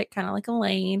synthetic, kind of like a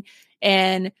lane.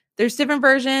 And there's different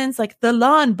versions like the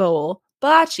lawn bowl,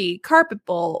 bocce, carpet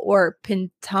bowl, or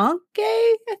pentanque.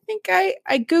 I think I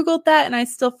Googled that and I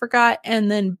still forgot.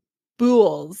 And then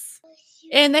boules.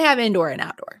 And they have indoor and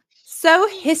outdoor. So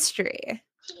history.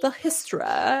 The history.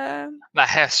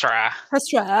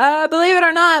 Believe it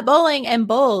or not, bowling and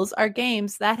bowls are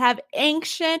games that have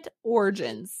ancient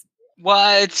origins.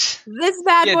 What? This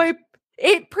bad boy,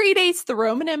 it predates the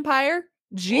Roman Empire,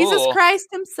 Jesus Christ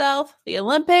himself, the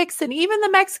Olympics, and even the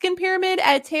Mexican pyramid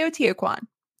at Teotihuacan.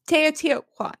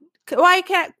 Why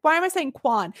am I saying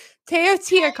Quan?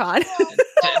 Teotihuacan.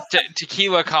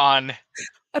 Tequila Con.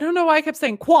 I don't know why I kept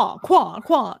saying Quan.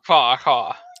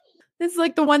 This is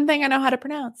like the one thing I know how to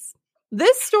pronounce.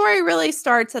 This story really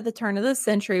starts at the turn of the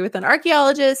century with an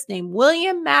archaeologist named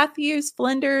William Matthews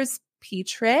Flinders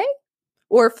Petrie,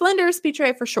 or Flinders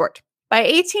Petrie for short. By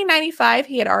 1895,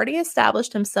 he had already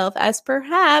established himself as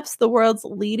perhaps the world's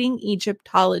leading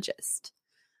Egyptologist.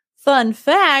 Fun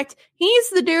fact, he's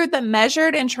the dude that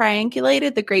measured and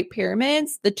triangulated the Great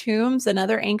Pyramids, the tombs, and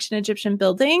other ancient Egyptian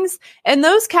buildings, and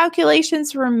those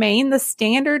calculations remain the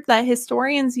standard that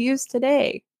historians use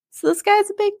today. So this guy's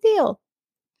a big deal.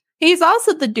 He's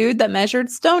also the dude that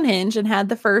measured Stonehenge and had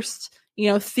the first,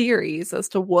 theories as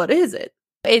to what is it.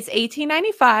 It's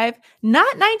 1895,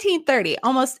 not 1930.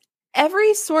 Almost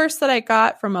every source that I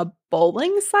got from a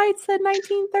bowling site said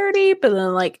 1930, but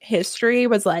then history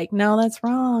was like, no, that's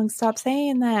wrong. Stop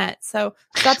saying that. So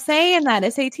stop saying that.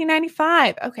 It's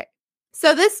 1895. Okay.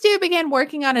 So this dude began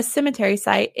working on a cemetery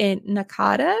site in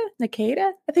Nakada, I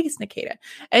think it's Nakada,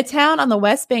 a town on the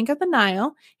west bank of the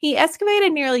Nile. He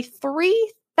excavated nearly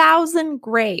 3,000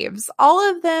 graves,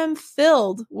 all of them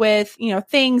filled with,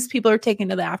 things people are taking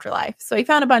to the afterlife. So he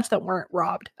found a bunch that weren't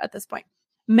robbed at this point.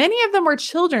 Many of them were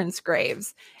children's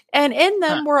graves, and in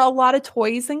them were a lot of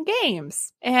toys and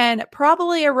games, and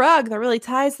probably a rug that really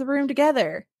ties the room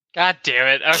together. God damn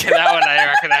it. Okay, that one I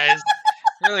recognize.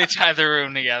 Really tie the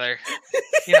room together.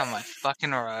 Get on my fucking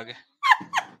rug.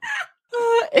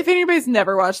 If anybody's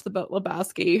never watched The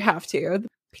Lebowski, you have to.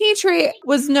 Petrie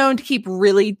was known to keep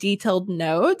really detailed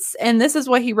notes, and this is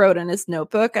what he wrote in his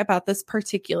notebook about this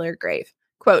particular grave.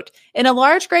 Quote, in a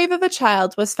large grave of a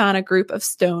child was found a group of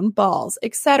stone balls,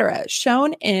 etc.,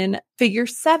 shown in figure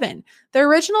 7. The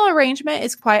original arrangement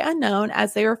is quite unknown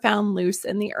as they were found loose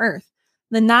in the earth.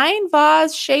 The 9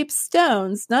 vase-shaped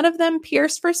stones, none of them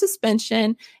pierced for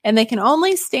suspension, and they can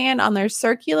only stand on their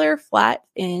circular flat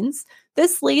ends.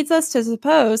 This leads us to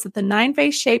suppose that the 9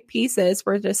 vase-shaped pieces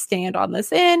were to stand on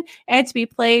this end and to be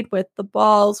played with the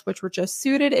balls, which were just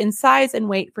suited in size and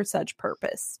weight for such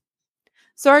purpose.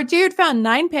 So our dude found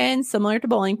 9 pins similar to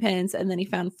bowling pins, and then he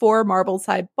found 4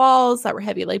 marble-sized balls that were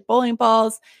heavy like bowling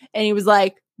balls, and he was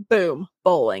like, boom,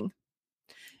 bowling.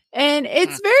 And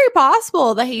it's very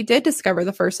possible that he did discover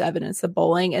the first evidence of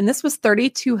bowling, and this was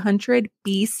 3200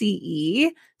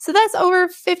 BCE. So that's over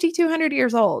 5,200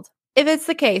 years old. If it's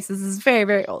the case, this is very,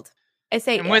 very old. I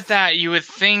say And with that, you would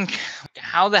think,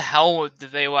 how the hell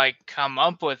did they come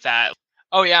up with that?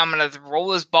 Oh yeah, I'm going to roll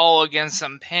this ball against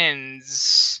some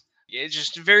pins. It's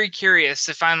just very curious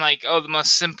to find the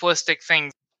most simplistic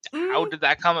thing. How did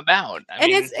that come about? I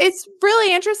mean, it's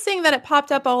really interesting that it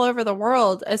popped up all over the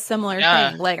world, a similar thing.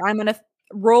 I'm going to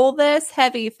roll this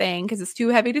heavy thing because it's too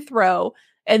heavy to throw,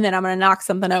 and then I'm going to knock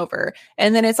something over.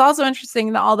 And then it's also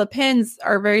interesting that all the pins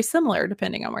are very similar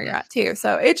depending on where you're at too.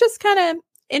 So it's just kind of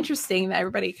interesting that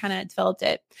everybody kind of developed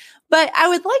it. But I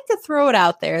would like to throw it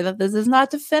out there that this is not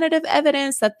definitive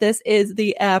evidence that this is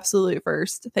the absolute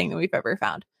first thing that we've ever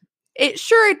found. It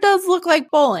does look like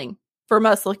bowling from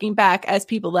us looking back as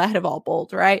people that have all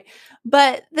bowled, right?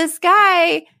 But this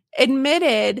guy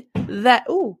admitted that,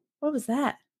 what was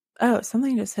that? Oh,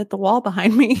 something just hit the wall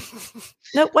behind me.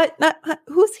 No, what?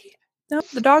 Who's he? No,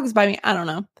 the dog's by me. I don't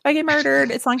know. If I get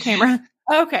murdered, it's on camera.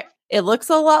 Okay. It looks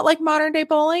a lot like modern day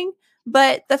bowling,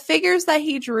 but the figures that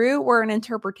he drew were an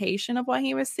interpretation of what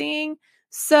he was seeing.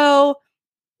 So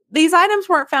these items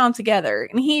weren't found together.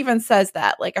 And he even says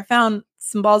that, I found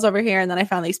some balls over here, and then I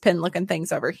found these pin looking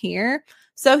things over here.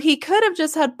 So he could have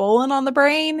just had bowling on the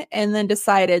brain and then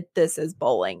decided this is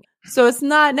bowling. So it's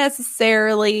not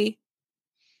necessarily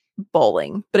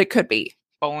bowling, but it could be.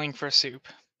 Bowling for soup.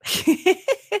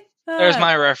 There's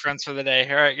my reference for the day.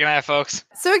 All right, good night, folks.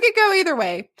 So it could go either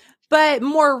way. But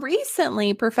more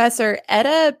recently, Professor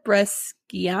Etta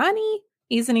Bresciani,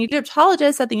 He's an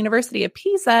Egyptologist at the University of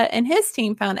Pisa, and his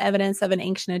team found evidence of an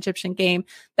ancient Egyptian game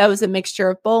that was a mixture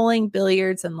of bowling,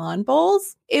 billiards, and lawn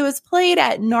bowls. It was played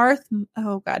at Narmathios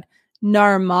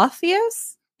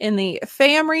in the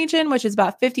Fayum region, which is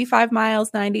about 55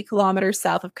 miles, 90 kilometers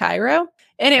south of Cairo.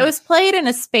 And it was played in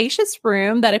a spacious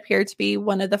room that appeared to be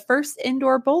one of the first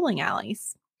indoor bowling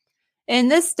alleys.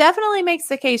 And this definitely makes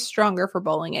the case stronger for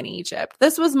bowling in Egypt.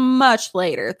 This was much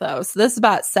later, though. So this is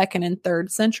about 2nd and 3rd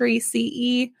century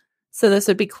CE. So this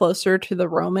would be closer to the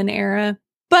Roman era.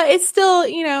 But it still,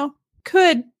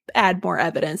 could add more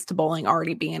evidence to bowling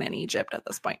already being in Egypt at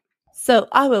this point. So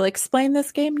I will explain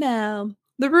this game now.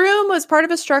 The room was part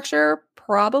of a structure,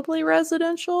 probably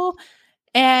residential.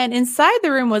 And inside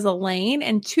the room was a lane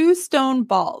and 2 stone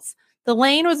balls. The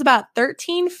lane was about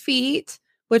 13 feet,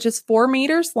 which is 4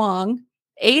 meters long,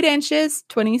 8 inches,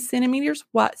 20 centimeters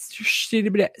wide,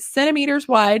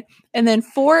 and then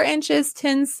 4 inches,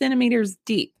 10 centimeters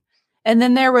deep. And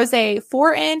then there was a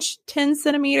 4-inch, 10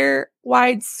 centimeter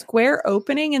wide square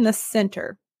opening in the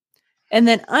center. And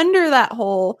then under that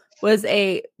hole was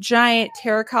a giant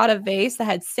terracotta vase that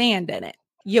had sand in it.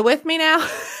 You with me now?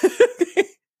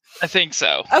 I think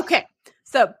so. Okay.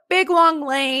 So big long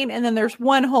lane, and then there's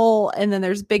one hole, and then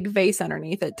there's big vase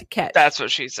underneath it to catch. That's what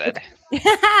she said.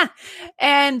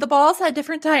 And the balls had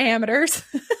different diameters.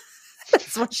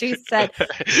 That's what she said.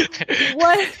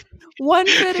 One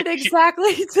fitted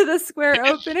exactly to the square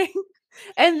opening,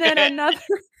 and then another.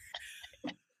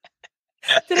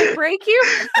 Did it break you?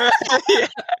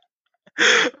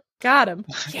 Yeah. Got him.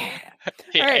 Yeah.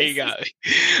 Yeah, right, you got me.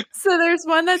 So there's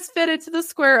one that's fitted to the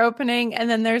square opening, and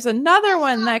then there's another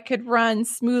one that could run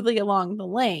smoothly along the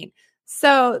lane.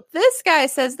 So this guy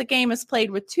says the game is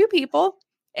played with 2 people,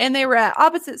 and they were at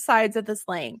opposite sides of this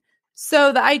lane.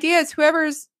 So the idea is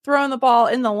whoever's throwing the ball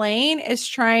in the lane is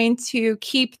trying to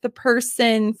keep the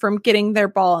person from getting their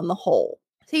ball in the hole.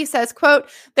 He says, quote,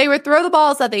 they would throw the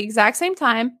balls at the exact same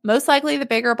time. Most likely the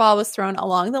bigger ball was thrown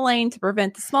along the lane to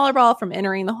prevent the smaller ball from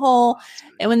entering the hole.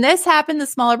 And when this happened, the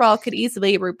smaller ball could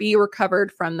easily be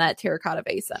recovered from that terracotta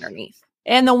vase underneath.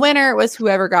 And the winner was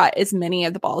whoever got as many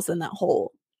of the balls in that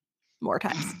hole more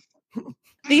times.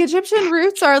 The Egyptian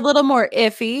roots are a little more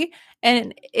iffy,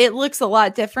 and it looks a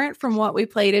lot different from what we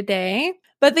play today.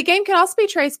 But the game can also be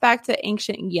traced back to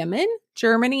ancient Yemen,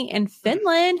 Germany, and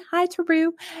Finland. Hi,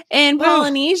 Taru. In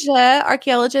Polynesia,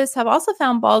 archaeologists have also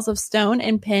found balls of stone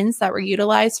and pins that were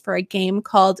utilized for a game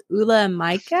called Ula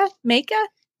Meka,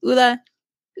 I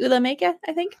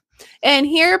think. And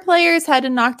here, players had to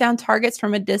knock down targets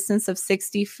from a distance of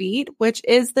 60 feet, which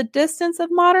is the distance of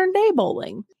modern-day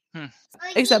bowling.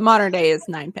 Except modern day is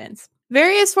 9 pins.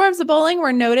 Various forms of bowling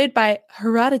were noted by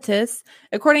Herodotus.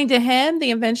 According to him, the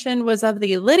invention was of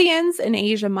the Lydians in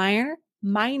Asia Minor.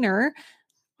 Why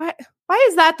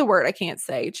is that the word I can't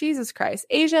say? Jesus Christ.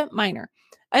 Asia Minor.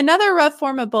 Another rough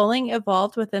form of bowling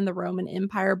evolved within the Roman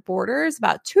Empire borders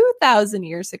about 2,000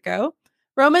 years ago.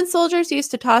 Roman soldiers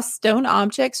used to toss stone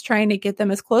objects, trying to get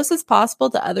them as close as possible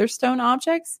to other stone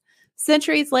objects.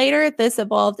 Centuries later, this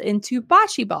evolved into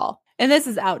bocce ball, and this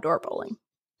is outdoor bowling.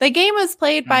 The game was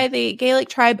played by the Gaelic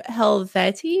tribe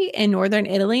Helvetii in northern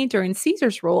Italy during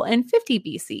Caesar's rule in 50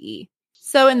 BCE.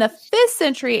 So in the 5th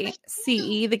century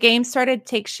CE, the game started to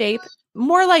take shape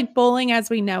more like bowling as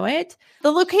we know it.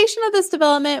 The location of this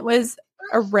development was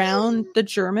around the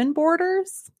German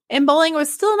borders. And bowling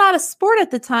was still not a sport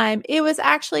at the time. It was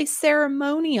actually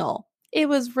ceremonial. It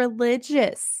was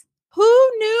religious. Who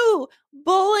knew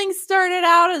bowling started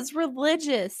out as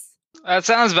religious? That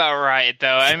sounds about right,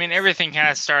 though. I mean, everything kind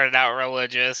of started out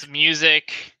religious.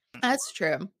 Music. That's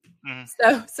true.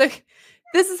 So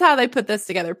this is how they put this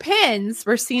together. Pins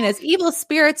were seen as evil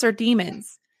spirits or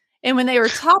demons. And when they were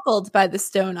toppled by the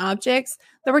stone objects,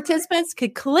 the participants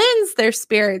could cleanse their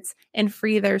spirits and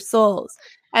free their souls.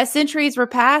 As centuries were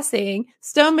passing,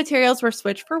 stone materials were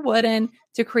switched for wooden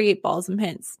to create balls and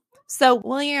pins. So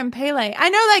William Paley, I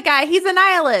know that guy. He's a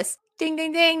nihilist. Ding,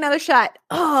 ding, ding. Another shot.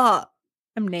 Oh,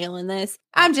 I'm nailing this.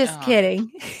 I'm just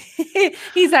kidding.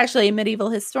 He's actually a medieval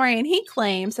historian. He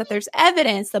claims that there's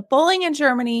evidence that bowling in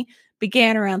Germany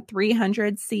began around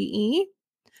 300 CE.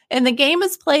 And the game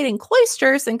was played in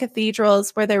cloisters and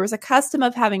cathedrals where there was a custom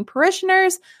of having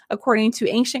parishioners, according to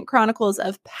ancient chronicles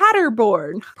of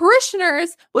Paderborn.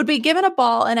 Parishioners would be given a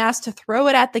ball and asked to throw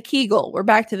it at the Kegel. We're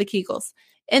back to the Kegels.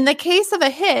 In the case of a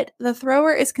hit, the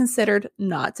thrower is considered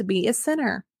not to be a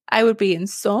sinner. I would be in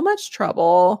so much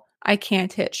trouble. I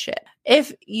can't hit shit.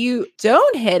 If you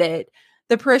don't hit it,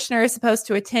 the parishioner is supposed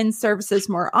to attend services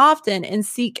more often and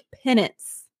seek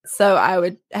penance. So I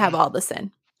would have all the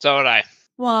sin. So would I.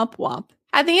 Womp womp.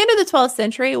 At the end of the 12th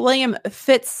century, William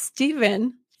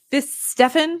Fitzstephen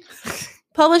Stefan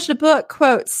published a book,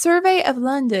 quote, Survey of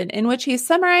London, in which he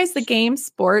summarized the game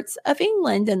sports of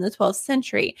England in the 12th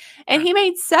century. And he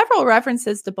made several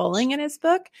references to bowling in his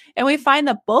book. And we find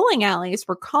that bowling alleys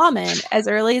were common as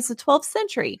early as the 12th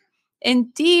century.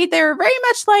 Indeed, they were very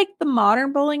much like the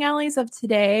modern bowling alleys of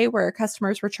today, where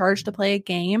customers were charged to play a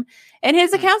game. And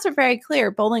his accounts are very clear.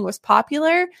 Bowling was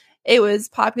popular. It was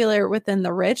popular within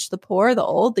the rich, the poor, the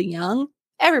old, the young,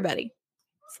 everybody.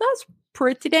 So that's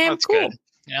pretty damn cool. Good.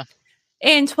 Yeah.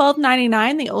 In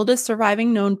 1299, the oldest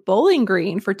surviving known bowling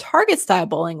green for target-style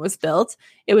bowling was built.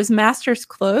 It was Masters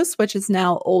Close, which is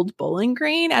now Old Bowling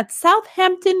Green, at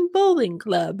Southampton Bowling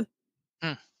Club.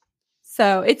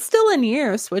 So it's still in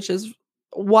use, which is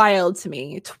wild to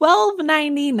me.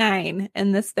 $12.99,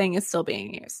 and this thing is still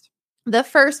being used. The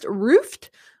first roofed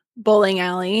bowling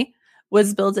alley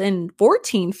was built in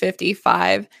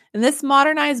 1455, and this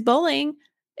modernized bowling,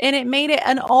 and it made it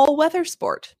an all-weather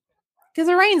sport. Because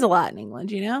it rains a lot in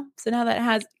England, you know? So now that it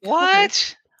has...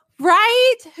 What?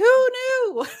 Right? Who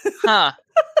knew? Huh.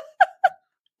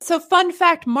 So fun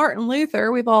fact, Martin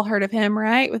Luther, we've all heard of him,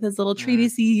 right? With his little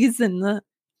treatises and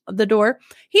the door.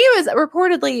 He was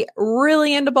reportedly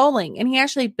really into bowling, and he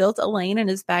actually built a lane in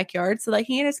his backyard so that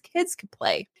he and his kids could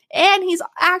play. And he's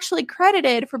actually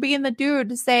credited for being the dude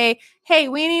to say, hey,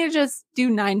 we need to just do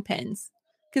 9 pins.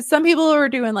 Because some people were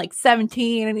doing like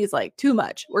 17, and he's like, too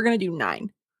much. We're going to do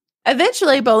 9.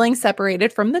 Eventually, bowling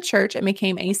separated from the church and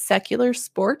became a secular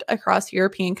sport across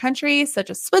European countries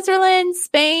such as Switzerland,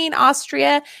 Spain,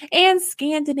 Austria, and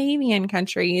Scandinavian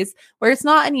countries, where it's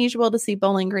not unusual to see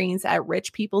bowling greens at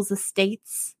rich people's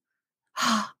estates.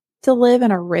 To live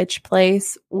in a rich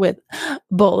place with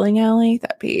bowling alley,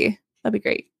 that'd be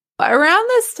great. Around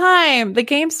this time, the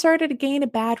game started to gain a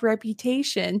bad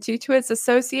reputation due to its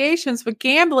associations with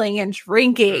gambling and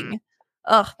drinking.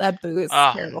 Ugh, that booze is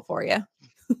terrible for you.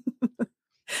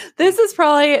 This is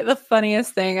probably the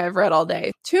funniest thing I've read all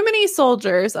day. Too many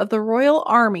soldiers of the Royal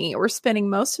Army were spending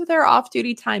most of their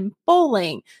off-duty time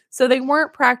bowling, so they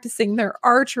weren't practicing their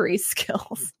archery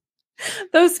skills.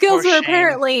 Those skills were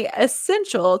apparently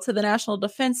essential to the national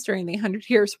defense during the 100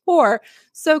 Years' War,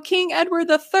 so King Edward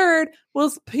III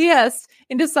was pissed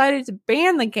and decided to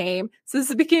ban the game since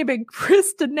it became a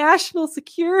risk to national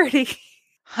security.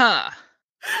 Huh.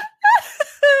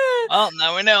 Well,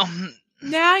 now we know.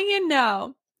 Now you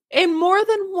know. And more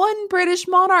than one British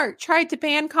monarch tried to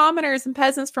ban commoners and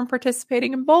peasants from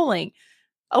participating in bowling,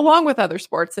 along with other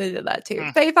sports. They did that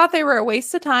too. They thought they were a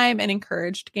waste of time and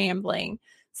encouraged gambling.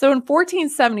 So in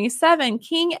 1477,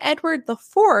 King Edward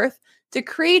IV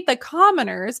decreed that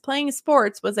commoners playing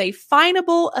sports was a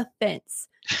finable offense.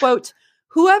 Quote,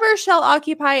 whoever shall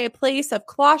occupy a place of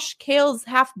cloche, cales,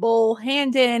 half bowl,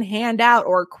 hand in, hand out,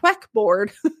 or queck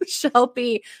board shall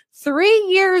be 3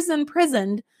 years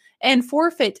imprisoned and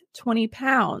forfeit 20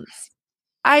 pounds.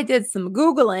 I did some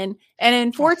Googling, and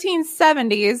in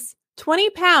 1470s, 20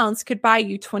 pounds could buy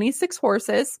you 26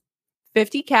 horses,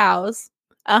 50 cows,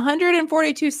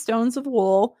 142 stones of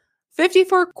wool,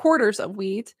 54 quarters of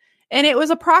wheat, and it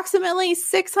was approximately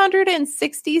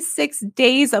 666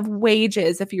 days of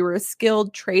wages if you were a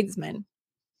skilled tradesman.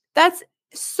 That's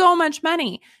so much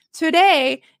money.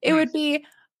 Today, it would be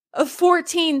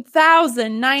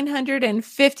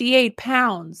 14,958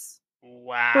 pounds.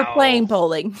 Wow. For playing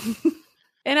bowling.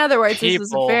 In other words, this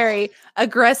was a very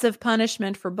aggressive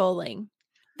punishment for bowling.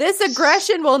 This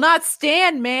aggression will not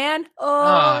stand, man.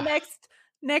 Oh,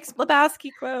 next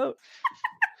Lebowski quote.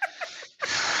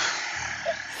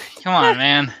 Come on,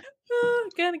 man.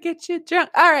 Gonna get you drunk.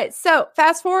 All right, so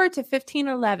fast forward to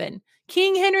 1511.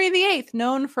 King Henry VIII,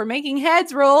 known for making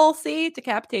heads roll, see,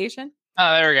 decapitation.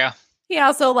 Oh, there we go. He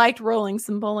also liked rolling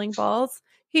some bowling balls.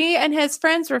 He and his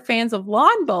friends were fans of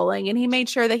lawn bowling, and he made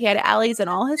sure that he had alleys in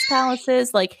all his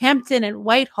palaces, like Hampton and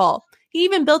Whitehall. He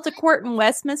even built a court in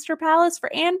Westminster Palace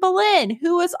for Anne Boleyn,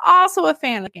 who was also a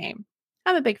fan of the game.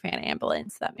 I'm a big fan of Anne Boleyn,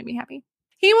 so that made me happy.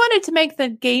 He wanted to make the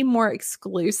game more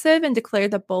exclusive and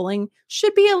declared that bowling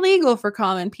should be illegal for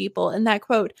common people, and that,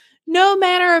 quote, no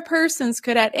manner of persons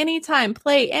could at any time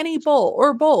play any bowl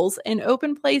or bowls in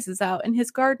open places out in his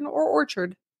garden or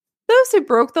orchard. Those who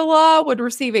broke the law would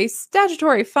receive a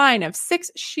statutory fine of 6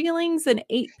 shillings and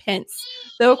 8 pence,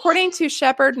 though according to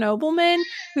shepherd noblemen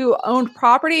who owned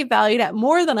property valued at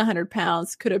more than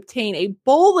 £100 could obtain a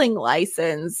bowling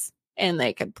license and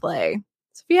they could play.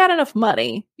 So if you had enough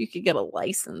money, you could get a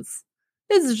license.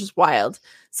 This is just wild.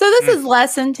 So this is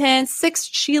less intense. 6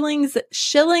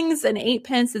 shillings and 8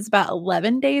 pence is about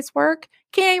 11 days work.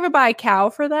 Can't even buy a cow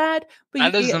for that.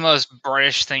 But that is the most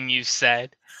British thing you've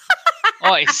said.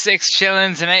 Oi, 6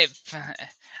 shillings and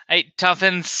 8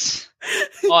 tuppence.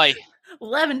 Oi.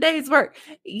 11 days work.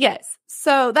 Yes.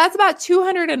 So that's about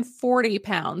 240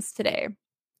 pounds today.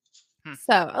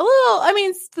 So a little, I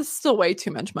mean, it's still way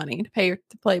too much money to pay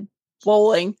to play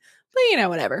bowling, but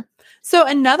whatever. So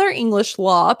another English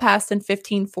law passed in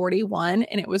 1541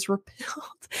 and it was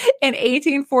repealed in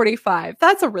 1845.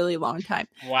 That's a really long time.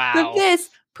 Wow. So this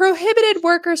prohibited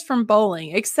workers from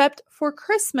bowling except for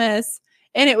Christmas,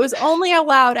 and it was only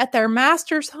allowed at their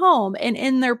master's home and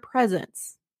in their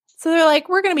presence. So they're like,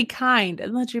 we're going to be kind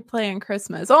and let you play on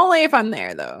Christmas. Only if I'm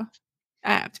there, though.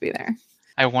 I have to be there.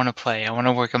 I want to play. I want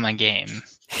to work on my game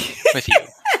with you.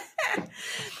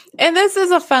 And this is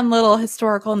a fun little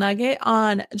historical nugget.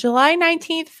 On July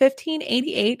 19th,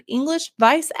 1588, English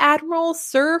Vice Admiral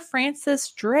Sir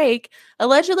Francis Drake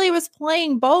allegedly was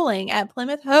playing bowling at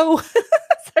Plymouth Hoe.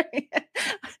 Sorry.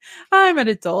 I'm an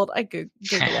adult. I Google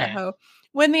that hoe.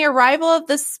 When the arrival of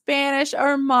the Spanish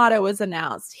Armada was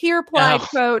announced, he replied,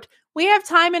 quote, "We have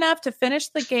time enough to finish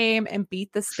the game and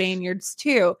beat the Spaniards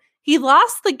too." He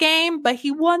lost the game, but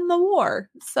he won the war.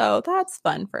 So that's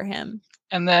fun for him.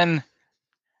 And then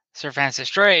Sir Francis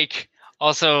Drake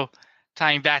also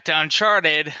tying back to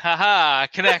Uncharted. Haha,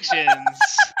 connections.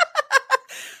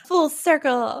 Full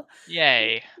circle.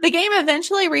 Yay. The game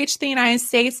eventually reached the United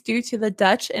States due to the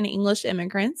Dutch and English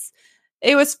immigrants.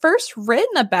 It was first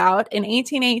written about in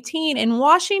 1818 in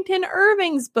Washington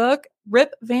Irving's book,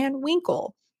 Rip Van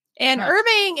Winkle. And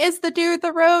Irving is the dude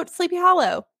that wrote Sleepy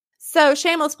Hollow. So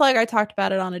shameless plug, I talked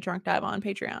about it on a drunk dive on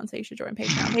Patreon, so you should join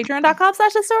Patreon.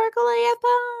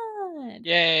 Patreon.com/historicalafn.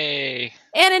 Yay.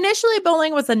 And initially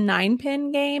bowling was a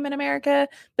 9-pin game in America,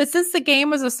 but since the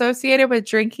game was associated with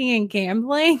drinking and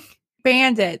gambling,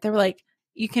 banned it. They were like,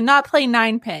 you cannot play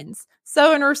 9 pins.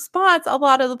 So in response, a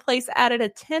lot of the place added a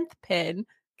 10th pin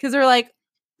because they're like,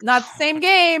 not the same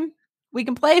game. We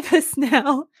can play this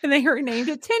now. And they renamed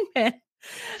it 10-pin.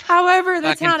 However, the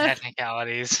Fucking town of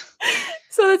technicalities.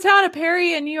 So the town of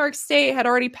Perry in New York State had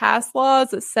already passed laws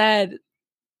that said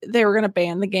they were going to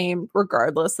ban the game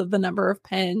regardless of the number of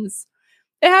pins.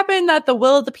 It happened that the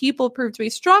will of the people proved to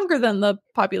be stronger than the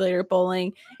popularity of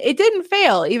bowling. It didn't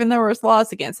fail, even though there was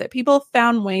laws against it. People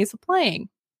found ways of playing,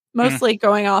 mostly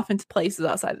going off into places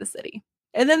outside the city.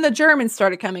 And then the Germans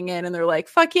started coming in and they're like,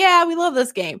 fuck yeah, we love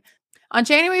this game. On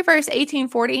January 1st,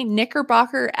 1840,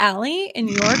 Knickerbocker Alley in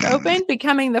New York opened,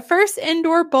 becoming the first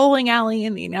indoor bowling alley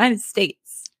in the United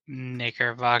States.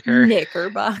 Knickerbocker.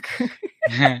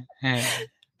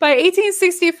 By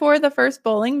 1864, the first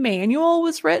bowling manual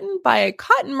was written by a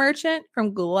cotton merchant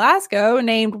from Glasgow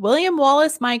named William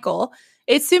Wallace Michael.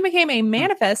 It soon became a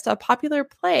manifest of popular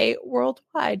play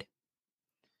worldwide.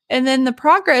 And then the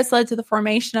progress led to the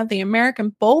formation of the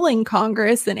American Bowling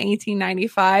Congress in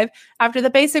 1895 after the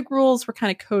basic rules were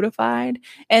kind of codified,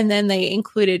 and then they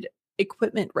included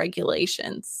equipment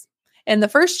regulations. And the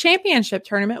first championship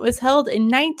tournament was held in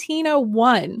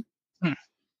 1901.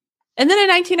 And then in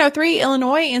 1903,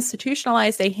 Illinois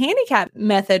institutionalized a handicap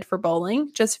method for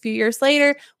bowling. Just a few years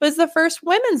later was the first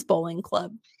women's bowling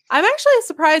club. I'm actually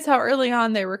surprised how early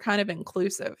on they were kind of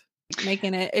inclusive,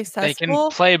 making it accessible. They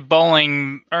can play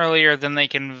bowling earlier than they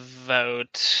can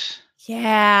vote.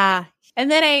 Yeah. And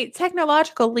then a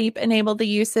technological leap enabled the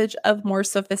usage of more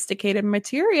sophisticated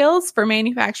materials for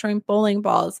manufacturing bowling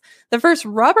balls. The first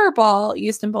rubber ball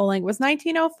used in bowling was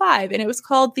 1905, and it was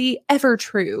called the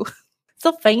Evertrue.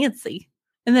 So fancy.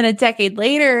 And then a decade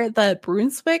later, the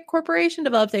Brunswick Corporation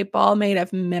developed a ball made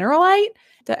of mineralite.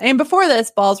 And before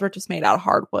this, balls were just made out of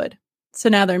hardwood. So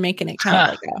now they're making it kind of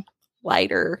like a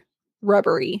lighter,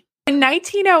 rubbery. In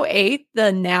 1908,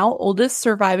 the now oldest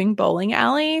surviving bowling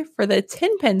alley for the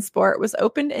 10-pin sport was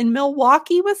opened in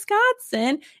Milwaukee,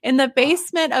 Wisconsin, in the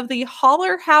basement of the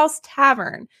Holler House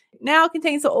Tavern. It now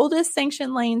contains the oldest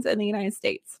sanctioned lanes in the United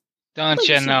States. Don't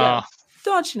you know?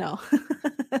 Don't you know?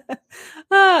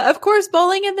 Of course,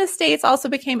 bowling in the States also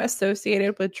became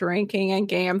associated with drinking and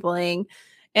gambling.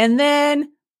 And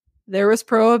then there was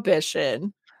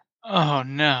prohibition. Oh,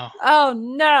 no. Oh,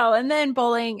 no. And then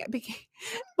bowling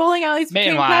alleys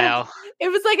became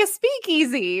it was like a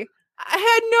speakeasy. I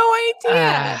had no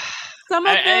idea. Some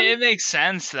of them, it makes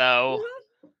sense, though.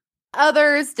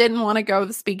 Others didn't want to go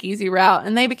the speakeasy route,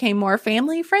 and they became more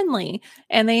family friendly,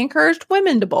 and they encouraged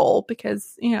women to bowl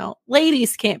because,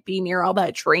 ladies can't be near all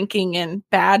that drinking and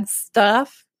bad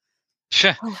stuff.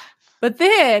 But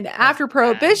then after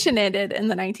prohibition ended in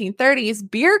the 1930s,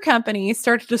 beer companies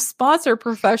started to sponsor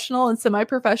professional and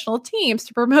semi-professional teams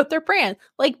to promote their brand,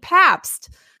 like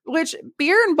Pabst, which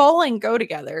beer and bowling go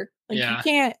together. You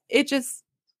can't,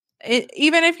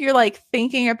 even if you're like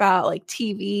thinking about like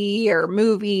TV or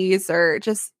movies or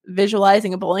just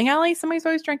visualizing a bowling alley, somebody's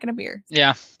always drinking a beer.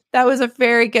 Yeah. That was a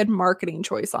very good marketing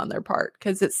choice on their part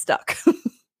because it stuck.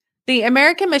 The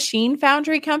American Machine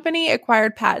Foundry Company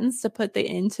acquired patents to put the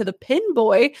into the Pin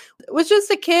Boy. It was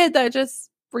just a kid that just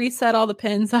reset all the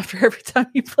pins after every time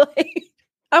you played.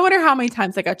 I wonder how many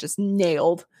times I got just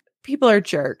nailed. People are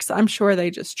jerks. I'm sure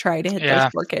they just try to hit those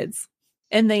poor kids.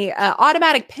 And the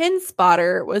automatic pin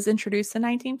spotter was introduced in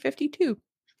 1952.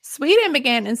 Sweden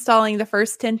began installing the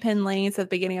first 10-pin lanes at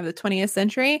the beginning of the 20th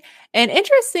century. And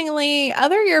interestingly,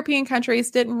 other European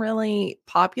countries didn't really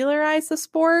popularize the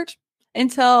sport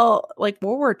until like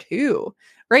World War II.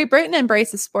 Great Britain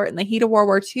embraced the sport in the heat of World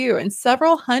War II, and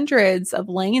several hundreds of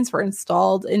lanes were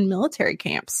installed in military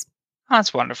camps.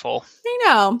 That's wonderful. You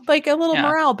know, like a little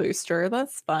morale booster.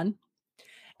 That's fun.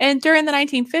 And during the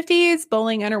 1950s,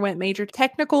 bowling underwent major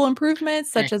technical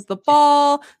improvements, such as the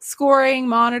ball, scoring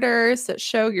monitors that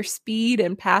show your speed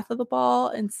and path of the ball,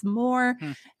 and some more.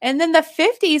 And then the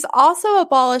 50s also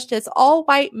abolished its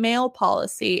all-white male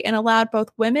policy and allowed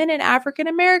both women and African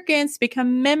Americans to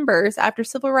become members after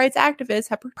civil rights activists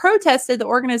have protested the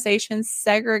organization's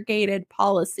segregated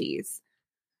policies.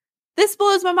 This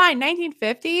blows my mind.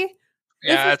 1950?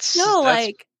 Yeah, it's still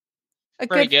like a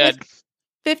good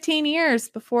 15 years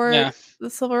before the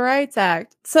Civil Rights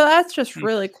Act. So that's just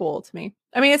really cool to me.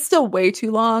 I mean, it's still way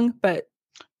too long, but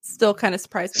still kind of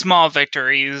surprising. Small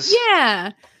victories.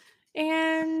 Yeah.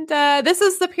 And this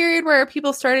is the period where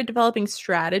people started developing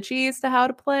strategies to how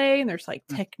to play. And there's like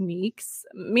techniques.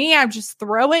 Me, I just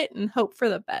throw it and hope for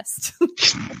the best.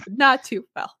 Not too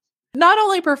well. Not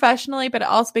only professionally, but it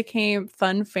also became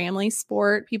fun family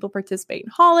sport. People participate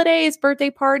in holidays, birthday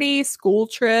parties, school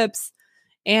trips.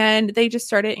 And they just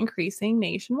started increasing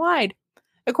nationwide.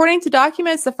 According to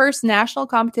documents, the first national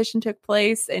competition took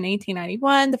place in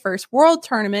 1891. The first world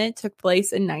tournament took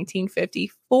place in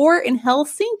 1954 in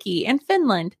Helsinki in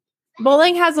Finland.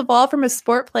 Bowling has evolved from a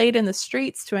sport played in the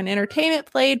streets to an entertainment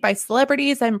played by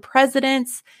celebrities and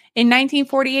presidents. In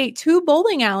 1948, 2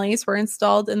 bowling alleys were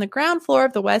installed in the ground floor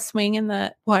of the West Wing in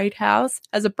the White House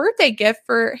as a birthday gift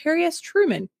for Harry S.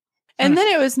 Truman. And then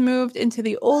it was moved into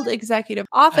the old executive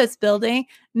office building,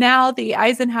 now the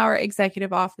Eisenhower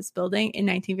Executive Office building in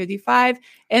 1955.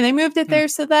 And they moved it there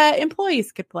so that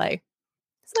employees could play.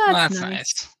 So that's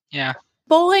nice. Yeah.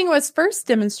 Bowling was first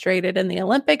demonstrated in the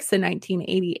Olympics in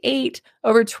 1988.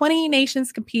 Over 20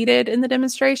 nations competed in the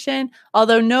demonstration,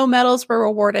 although no medals were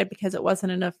awarded because it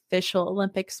wasn't an official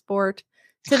Olympic sport.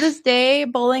 To this day,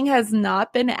 bowling has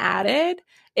not been added.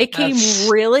 It came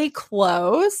really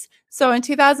close. So in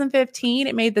 2015,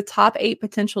 it made the top 8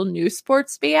 potential new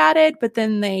sports to be added, but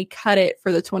then they cut it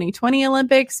for the 2020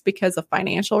 Olympics because of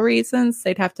financial reasons.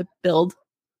 They'd have to build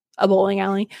a bowling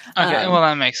alley. Okay, well,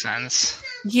 that makes sense.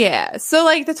 Yeah. So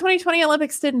like the 2020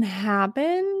 Olympics didn't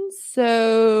happen.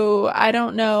 So I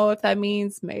don't know if that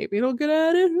means maybe it'll get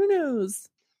added. Who knows?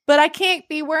 But I can't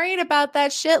be worried about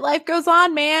that shit. Life goes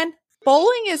on, man.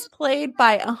 Bowling is played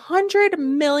by 100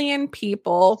 million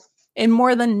people in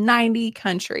more than 90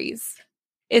 countries.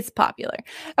 It's popular.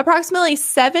 Approximately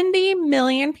 70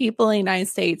 million people in the United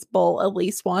States bowl at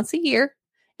least once a year,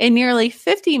 and nearly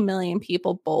 50 million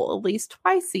people bowl at least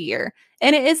twice a year.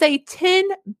 And it is a $10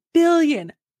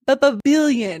 billion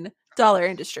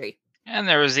industry. And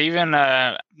there was even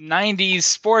a 90s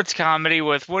sports comedy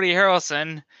with Woody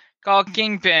Harrelson called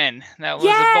Kingpin. That was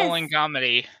a bowling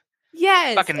comedy.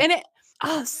 Yes. And it,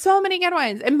 so many good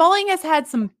ones. And bowling has had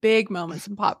some big moments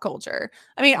in pop culture.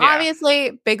 I mean,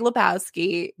 obviously, Big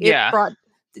Lebowski. It brought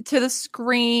to the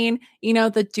screen, you know,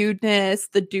 the dudeness,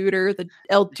 the duder, the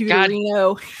El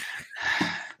Duderino.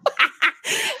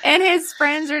 And his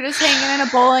friends are just hanging in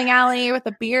a bowling alley with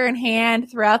a beer in hand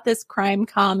throughout this crime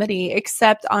comedy,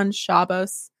 except on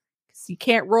Shabbos. Because you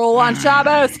can't roll on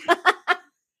Shabbos.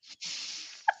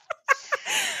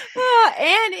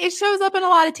 And it shows up in a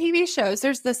lot of TV shows.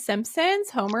 There's The Simpsons.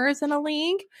 Homer is in a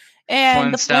league.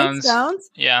 And the Flintstones.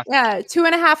 Yeah.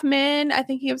 2.5 Men. I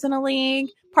think he was in a league.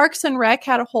 Parks and Rec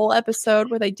had a whole episode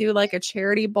where they do like a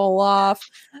charity bowl off.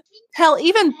 Hell,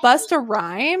 even Busta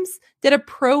Rhymes did a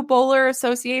Pro Bowler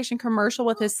Association commercial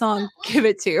with his song Give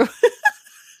It To.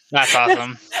 That's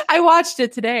awesome. I watched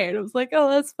it today and I was like, oh,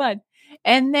 that's fun.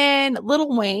 And then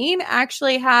Lil Wayne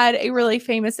actually had a really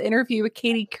famous interview with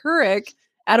Katie Couric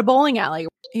at a bowling alley.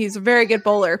 He's a very good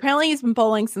bowler. Apparently he's been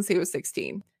bowling since he was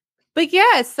 16. But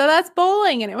yes, so that's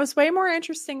bowling, and it was way more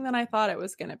interesting than I thought it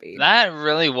was going to be. That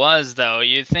really was, though.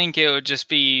 You'd think it would just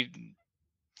be...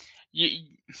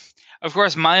 Of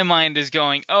course, my mind is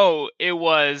going, oh, it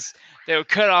was... They would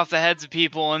cut off the heads of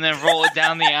people and then roll it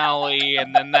down the alley,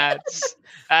 and then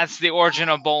that's the origin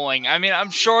of bowling. I mean,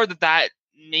 I'm sure that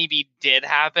maybe did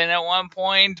happen at one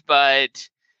point, but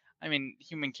I mean,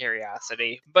 human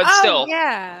curiosity, but Oh, still,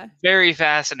 yeah. very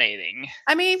fascinating.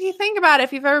 I mean, if you think about it,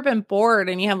 if you've ever been bored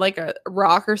and you have like a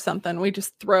rock or something, we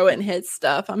just throw it and hit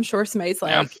stuff. I'm sure somebody's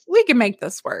like, we can make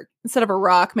this work. Instead of a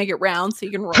rock, make it round so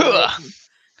you can roll it.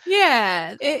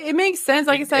 Yeah, it makes sense.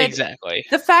 Like I said, exactly.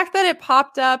 The fact that it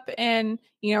popped up in,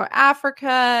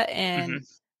 Africa and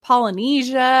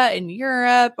Polynesia and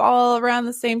Europe all around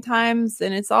the same times.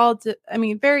 And it's all,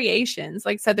 variations.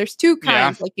 Like I said, there's two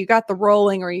kinds. Like you got the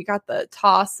rolling or you got the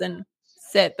toss and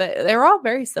sit, but they're all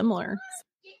very similar.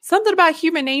 Something about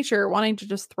human nature wanting to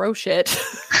just throw shit.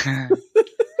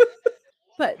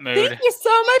 But thank you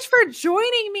so much for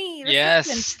joining me.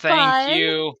 Yes, thank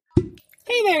you.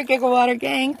 Hey there, Gigawater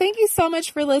Gang. Thank you so much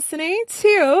for listening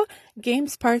to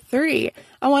Games Part 3.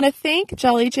 I want to thank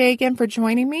Jolly J again for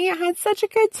joining me. I had such a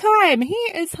good time. He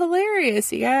is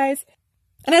hilarious, you guys.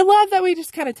 And I love that we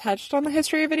just kind of touched on the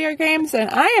history of video games, and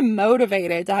I am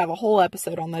motivated to have a whole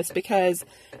episode on this because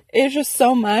it's just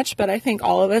so much, but I think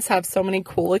all of us have so many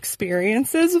cool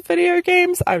experiences with video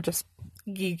games. I'm just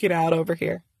geeking out over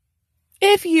here.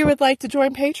 If you would like to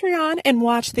join Patreon and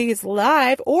watch these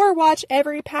live or watch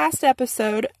every past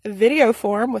episode video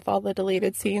form with all the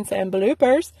deleted scenes and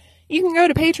bloopers, you can go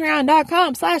to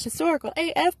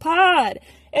patreon.com/historicalafpod.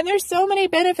 And there's so many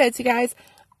benefits, you guys.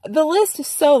 The list is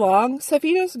so long, so if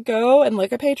you just go and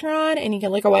look at Patreon and you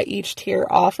can look at what each tier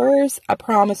offers, I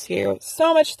promise you,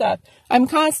 so much stuff. I'm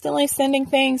constantly sending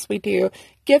things. We do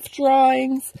gift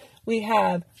drawings. We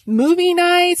have movie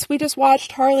nights. We just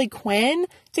watched Harley Quinn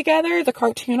together, the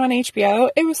cartoon on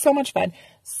HBO. It was so much fun.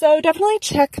 So definitely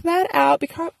check that out.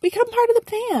 Become part of the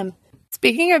fam.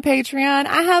 Speaking of Patreon,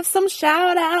 I have some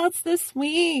shout outs this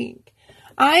week.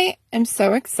 I am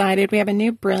so excited. We have a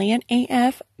new brilliant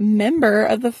AF member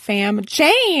of the fam,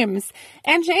 James.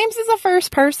 And James is the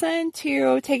first person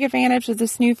to take advantage of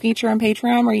this new feature on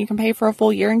Patreon where you can pay for a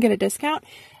full year and get a discount.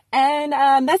 And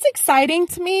that's exciting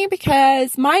to me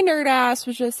because my nerd ass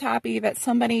was just happy that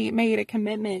somebody made a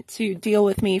commitment to deal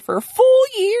with me for a full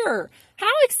year.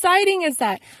 How exciting is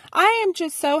that? I am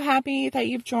just so happy that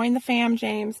you've joined the fam,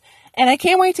 James. And I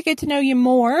can't wait to get to know you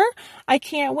more. I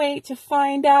can't wait to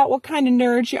find out what kind of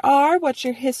nerd you are, what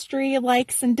your history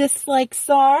likes and dislikes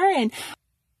are. And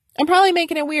I'm probably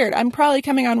making it weird. I'm probably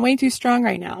coming on way too strong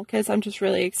right now because I'm just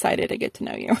really excited to get to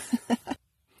know you.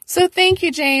 So thank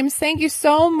you, James. Thank you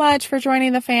so much for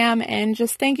joining the fam, and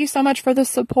just thank you so much for the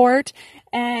support.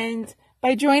 And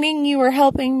by joining, you are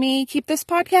helping me keep this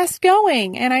podcast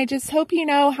going. And I just hope you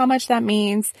know how much that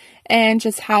means and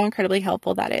just how incredibly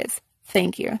helpful that is.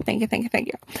 Thank you. Thank you. Thank you. Thank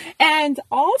you. And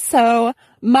also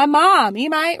my mom, you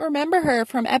might remember her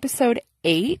from episode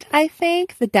 8, I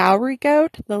think, the dowry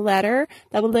goat, the letter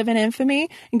that will live in infamy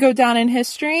and go down in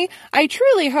history. I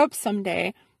truly hope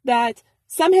someday that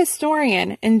some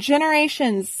historian in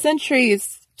generations,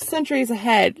 centuries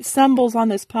ahead stumbles on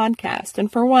this podcast.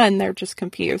 And for one, they're just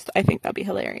confused. I think that'd be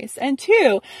hilarious. And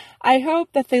two, I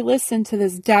hope that they listen to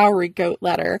this dowry goat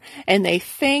letter and they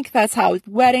think that's how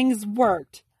weddings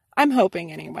worked. I'm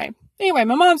hoping anyway. Anyway,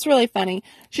 my mom's really funny.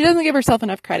 She doesn't give herself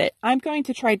enough credit. I'm going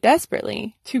to try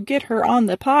desperately to get her on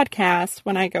the podcast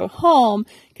when I go home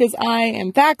because I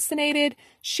am vaccinated.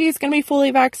 She's going to be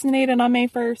fully vaccinated on May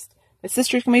 1st. My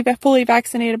sister's going to be fully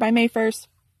vaccinated by May 1st.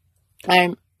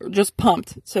 I'm just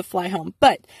pumped to fly home.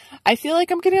 But I feel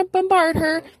like I'm going to bombard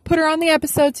her, put her on the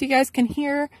episode so you guys can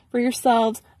hear for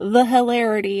yourselves the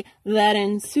hilarity that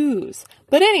ensues.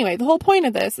 But anyway, the whole point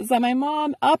of this is that my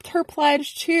mom upped her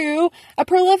pledge to a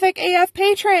prolific AF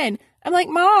patron. I'm like,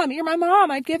 Mom, you're my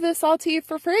mom. I'd give this all to you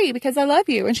for free because I love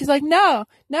you. And she's like, no,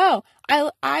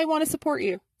 I want to support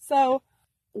you. So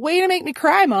way to make me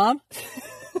cry, Mom.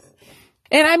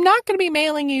 And I'm not going to be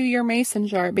mailing you your mason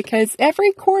jar because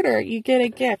every quarter you get a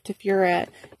gift if you're a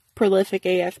prolific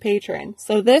AF patron.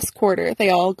 So this quarter, they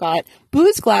all got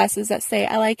booze glasses that say,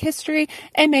 I like history,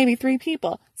 and maybe 3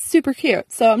 people. Super cute.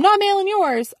 So I'm not mailing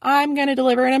yours. I'm going to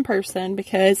deliver it in person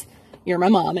because you're my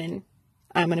mom and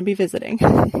I'm going to be visiting.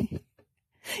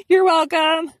 You're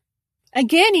welcome.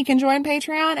 Again, you can join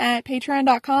Patreon at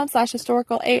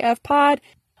patreon.com/historicalafpod.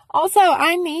 Also,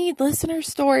 I need listener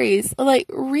stories, like,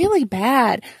 really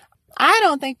bad. I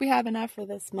don't think we have enough for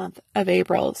this month of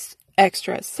April's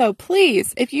extras. So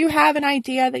please, if you have an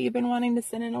idea that you've been wanting to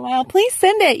send in a while, please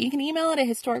send it. You can email it at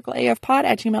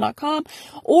historicalafpod@gmail.com.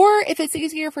 Or if it's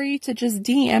easier for you to just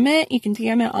DM it, you can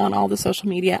DM it on all the social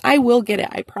media. I will get it,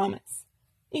 I promise.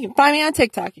 You can find me on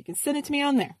TikTok. You can send it to me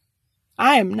on there.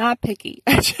 I am not picky.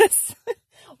 I just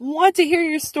want to hear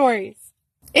your stories.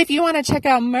 If you want to check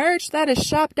out merch, that is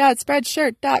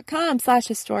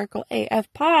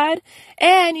shop.spreadshirt.com/historicalafpod.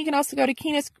 And you can also go to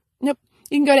you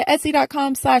can go to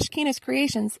etsy.com/Keenis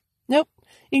Creations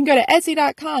You can go to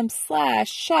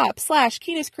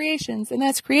etsy.com/shop/Keenest Creations, and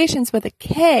that's creations with a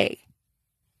K.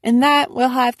 And that will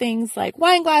have things like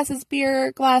wine glasses,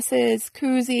 beer glasses,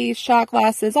 koozies, shot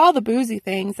glasses, all the boozy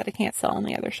things that I can't sell in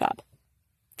the other shop.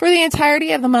 For the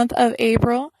entirety of the month of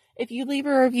April, if you leave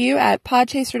a review at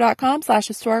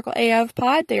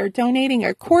podchaser.com/historicalafpod, they are donating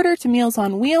a quarter to Meals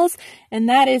on Wheels. And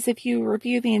that is if you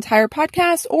review the entire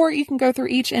podcast, or you can go through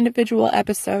each individual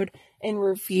episode and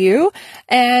review,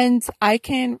 and I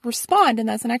can respond, and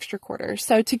that's an extra quarter.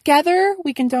 So together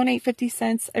we can donate 50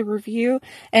 cents a review,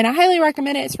 and I highly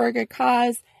recommend it. It's for a good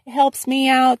cause. It helps me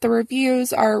out. The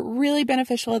reviews are really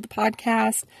beneficial to the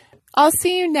podcast. I'll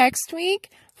see you next week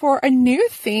for a new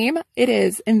theme. It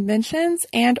is inventions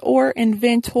and or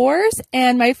inventors,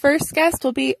 and my first guest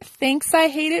will be Thanks I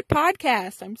Hate It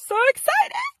podcast. I'm so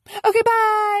excited. Okay,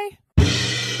 bye.